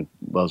about having the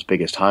world's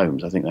biggest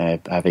homes. I think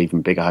they have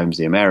even bigger homes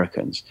than the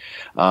Americans.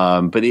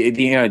 But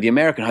the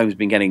American home has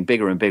been getting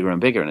bigger and bigger and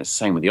bigger, and it's the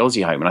same with the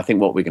Aussie home. And I think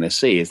what we're going to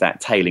see is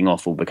that tailing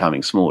off or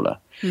becoming smaller.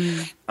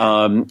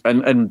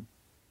 And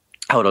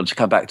hold on, to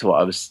come back to what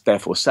I was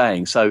therefore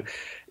saying. So,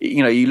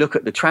 you know, you look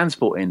at the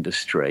transport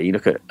industry, you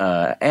look at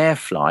air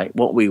flight,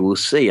 what we will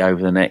see over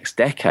the next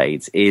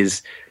decades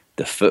is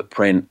the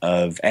footprint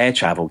of air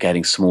travel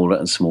getting smaller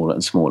and smaller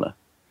and smaller,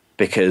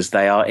 because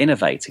they are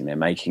innovating, they're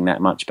making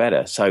that much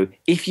better. So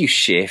if you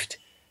shift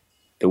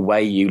the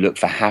way you look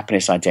for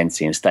happiness,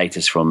 identity and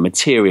status from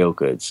material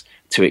goods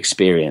to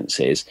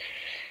experiences,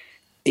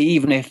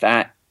 even if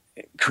that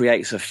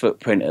creates a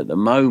footprint at the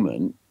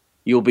moment,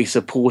 you'll be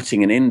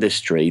supporting an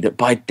industry that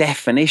by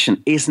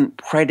definition isn't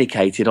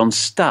predicated on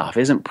stuff,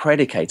 isn't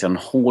predicated on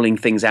hauling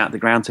things out the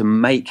ground to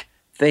make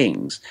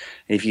things.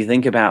 If you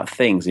think about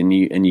things and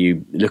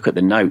you look at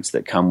the notes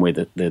that come with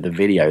the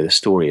video, the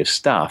story of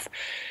stuff,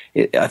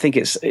 I think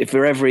it's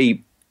for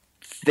every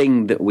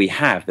thing that we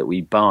have that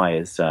we buy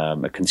as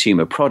a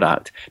consumer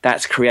product,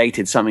 that's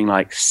created something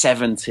like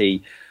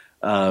 70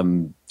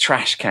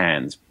 trash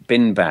cans,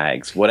 bin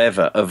bags,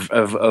 whatever,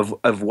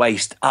 of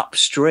waste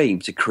upstream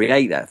to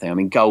create that thing. I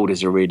mean, gold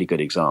is a really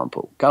good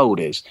example. Gold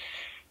is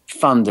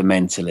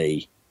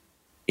fundamentally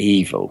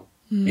evil.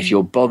 If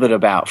you're bothered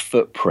about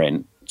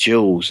footprint,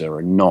 jewels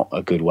are not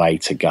a good way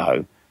to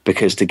go,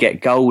 because to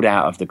get gold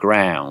out of the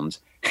ground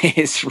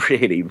is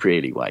really,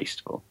 really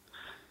wasteful.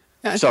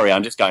 Sorry,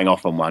 I'm just going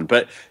off on one.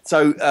 But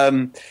so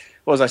what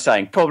was I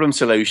saying? Problem,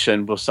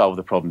 solution, we'll solve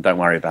the problem. Don't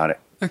worry about it.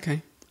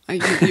 Okay.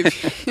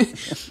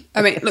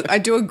 I mean, look, I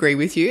do agree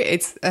with you.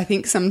 I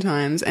think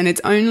sometimes, and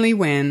it's only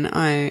when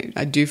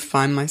I do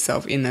find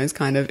myself in those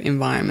kind of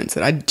environments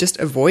that I just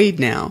avoid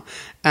now,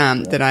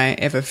 that I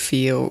ever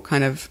feel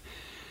kind of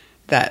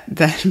that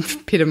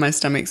pit of my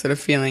stomach sort of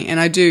feeling. And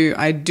I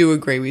do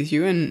agree with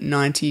you, and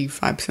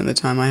 95% of the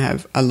time I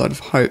have a lot of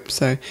hope.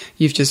 So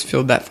you've just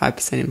filled that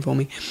 5% in for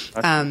me.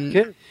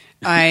 Good.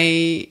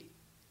 I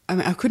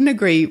mean, I couldn't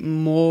agree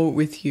more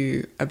with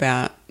you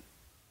about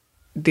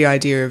the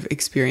idea of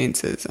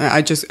experiences.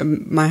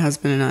 My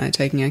husband and I are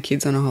taking our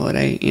kids on a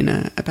holiday in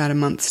about a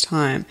month's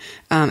time.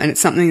 And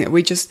it's something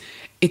that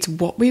it's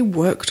what we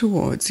work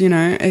towards, you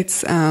know.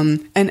 It's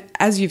and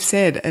as you've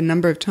said a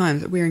number of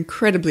times, we're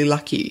incredibly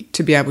lucky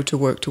to be able to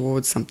work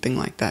towards something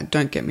like that.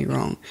 Don't get me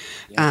wrong.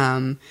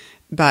 Yeah.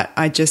 But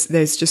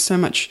there's just so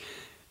much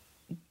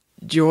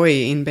joy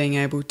in being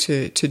able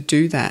to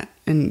do that.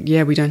 And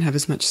yeah, we don't have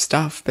as much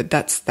stuff, but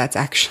that's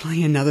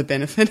actually another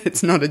benefit.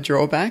 It's not a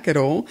drawback at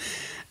all.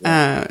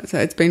 Yeah. So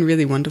it's been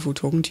really wonderful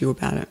talking to you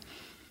about it.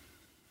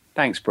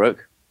 Thanks,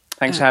 Brooke.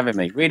 Thanks for having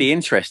me. Really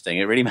interesting.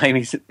 It really made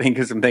me think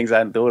of some things I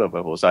hadn't thought of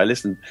before. So I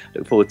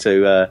look forward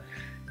to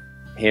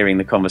hearing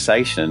the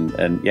conversation.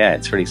 And yeah,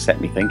 it's really set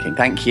me thinking.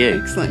 Thank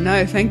you. Excellent.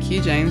 No, thank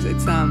you, James.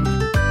 It's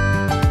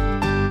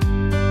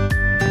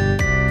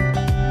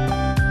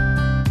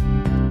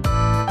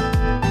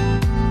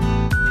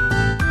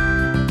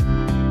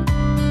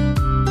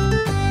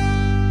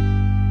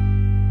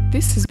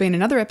This has been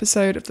another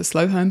episode of the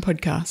Slow Home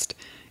Podcast.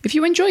 If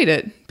you enjoyed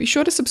it, be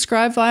sure to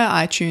subscribe via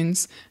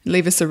iTunes and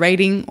leave us a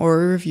rating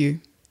or a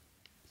review.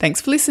 Thanks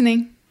for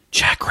listening.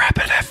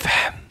 Jackrabbit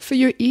FM. For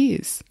your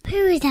ears. Who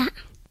is that?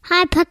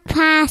 Hi,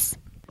 Podcast.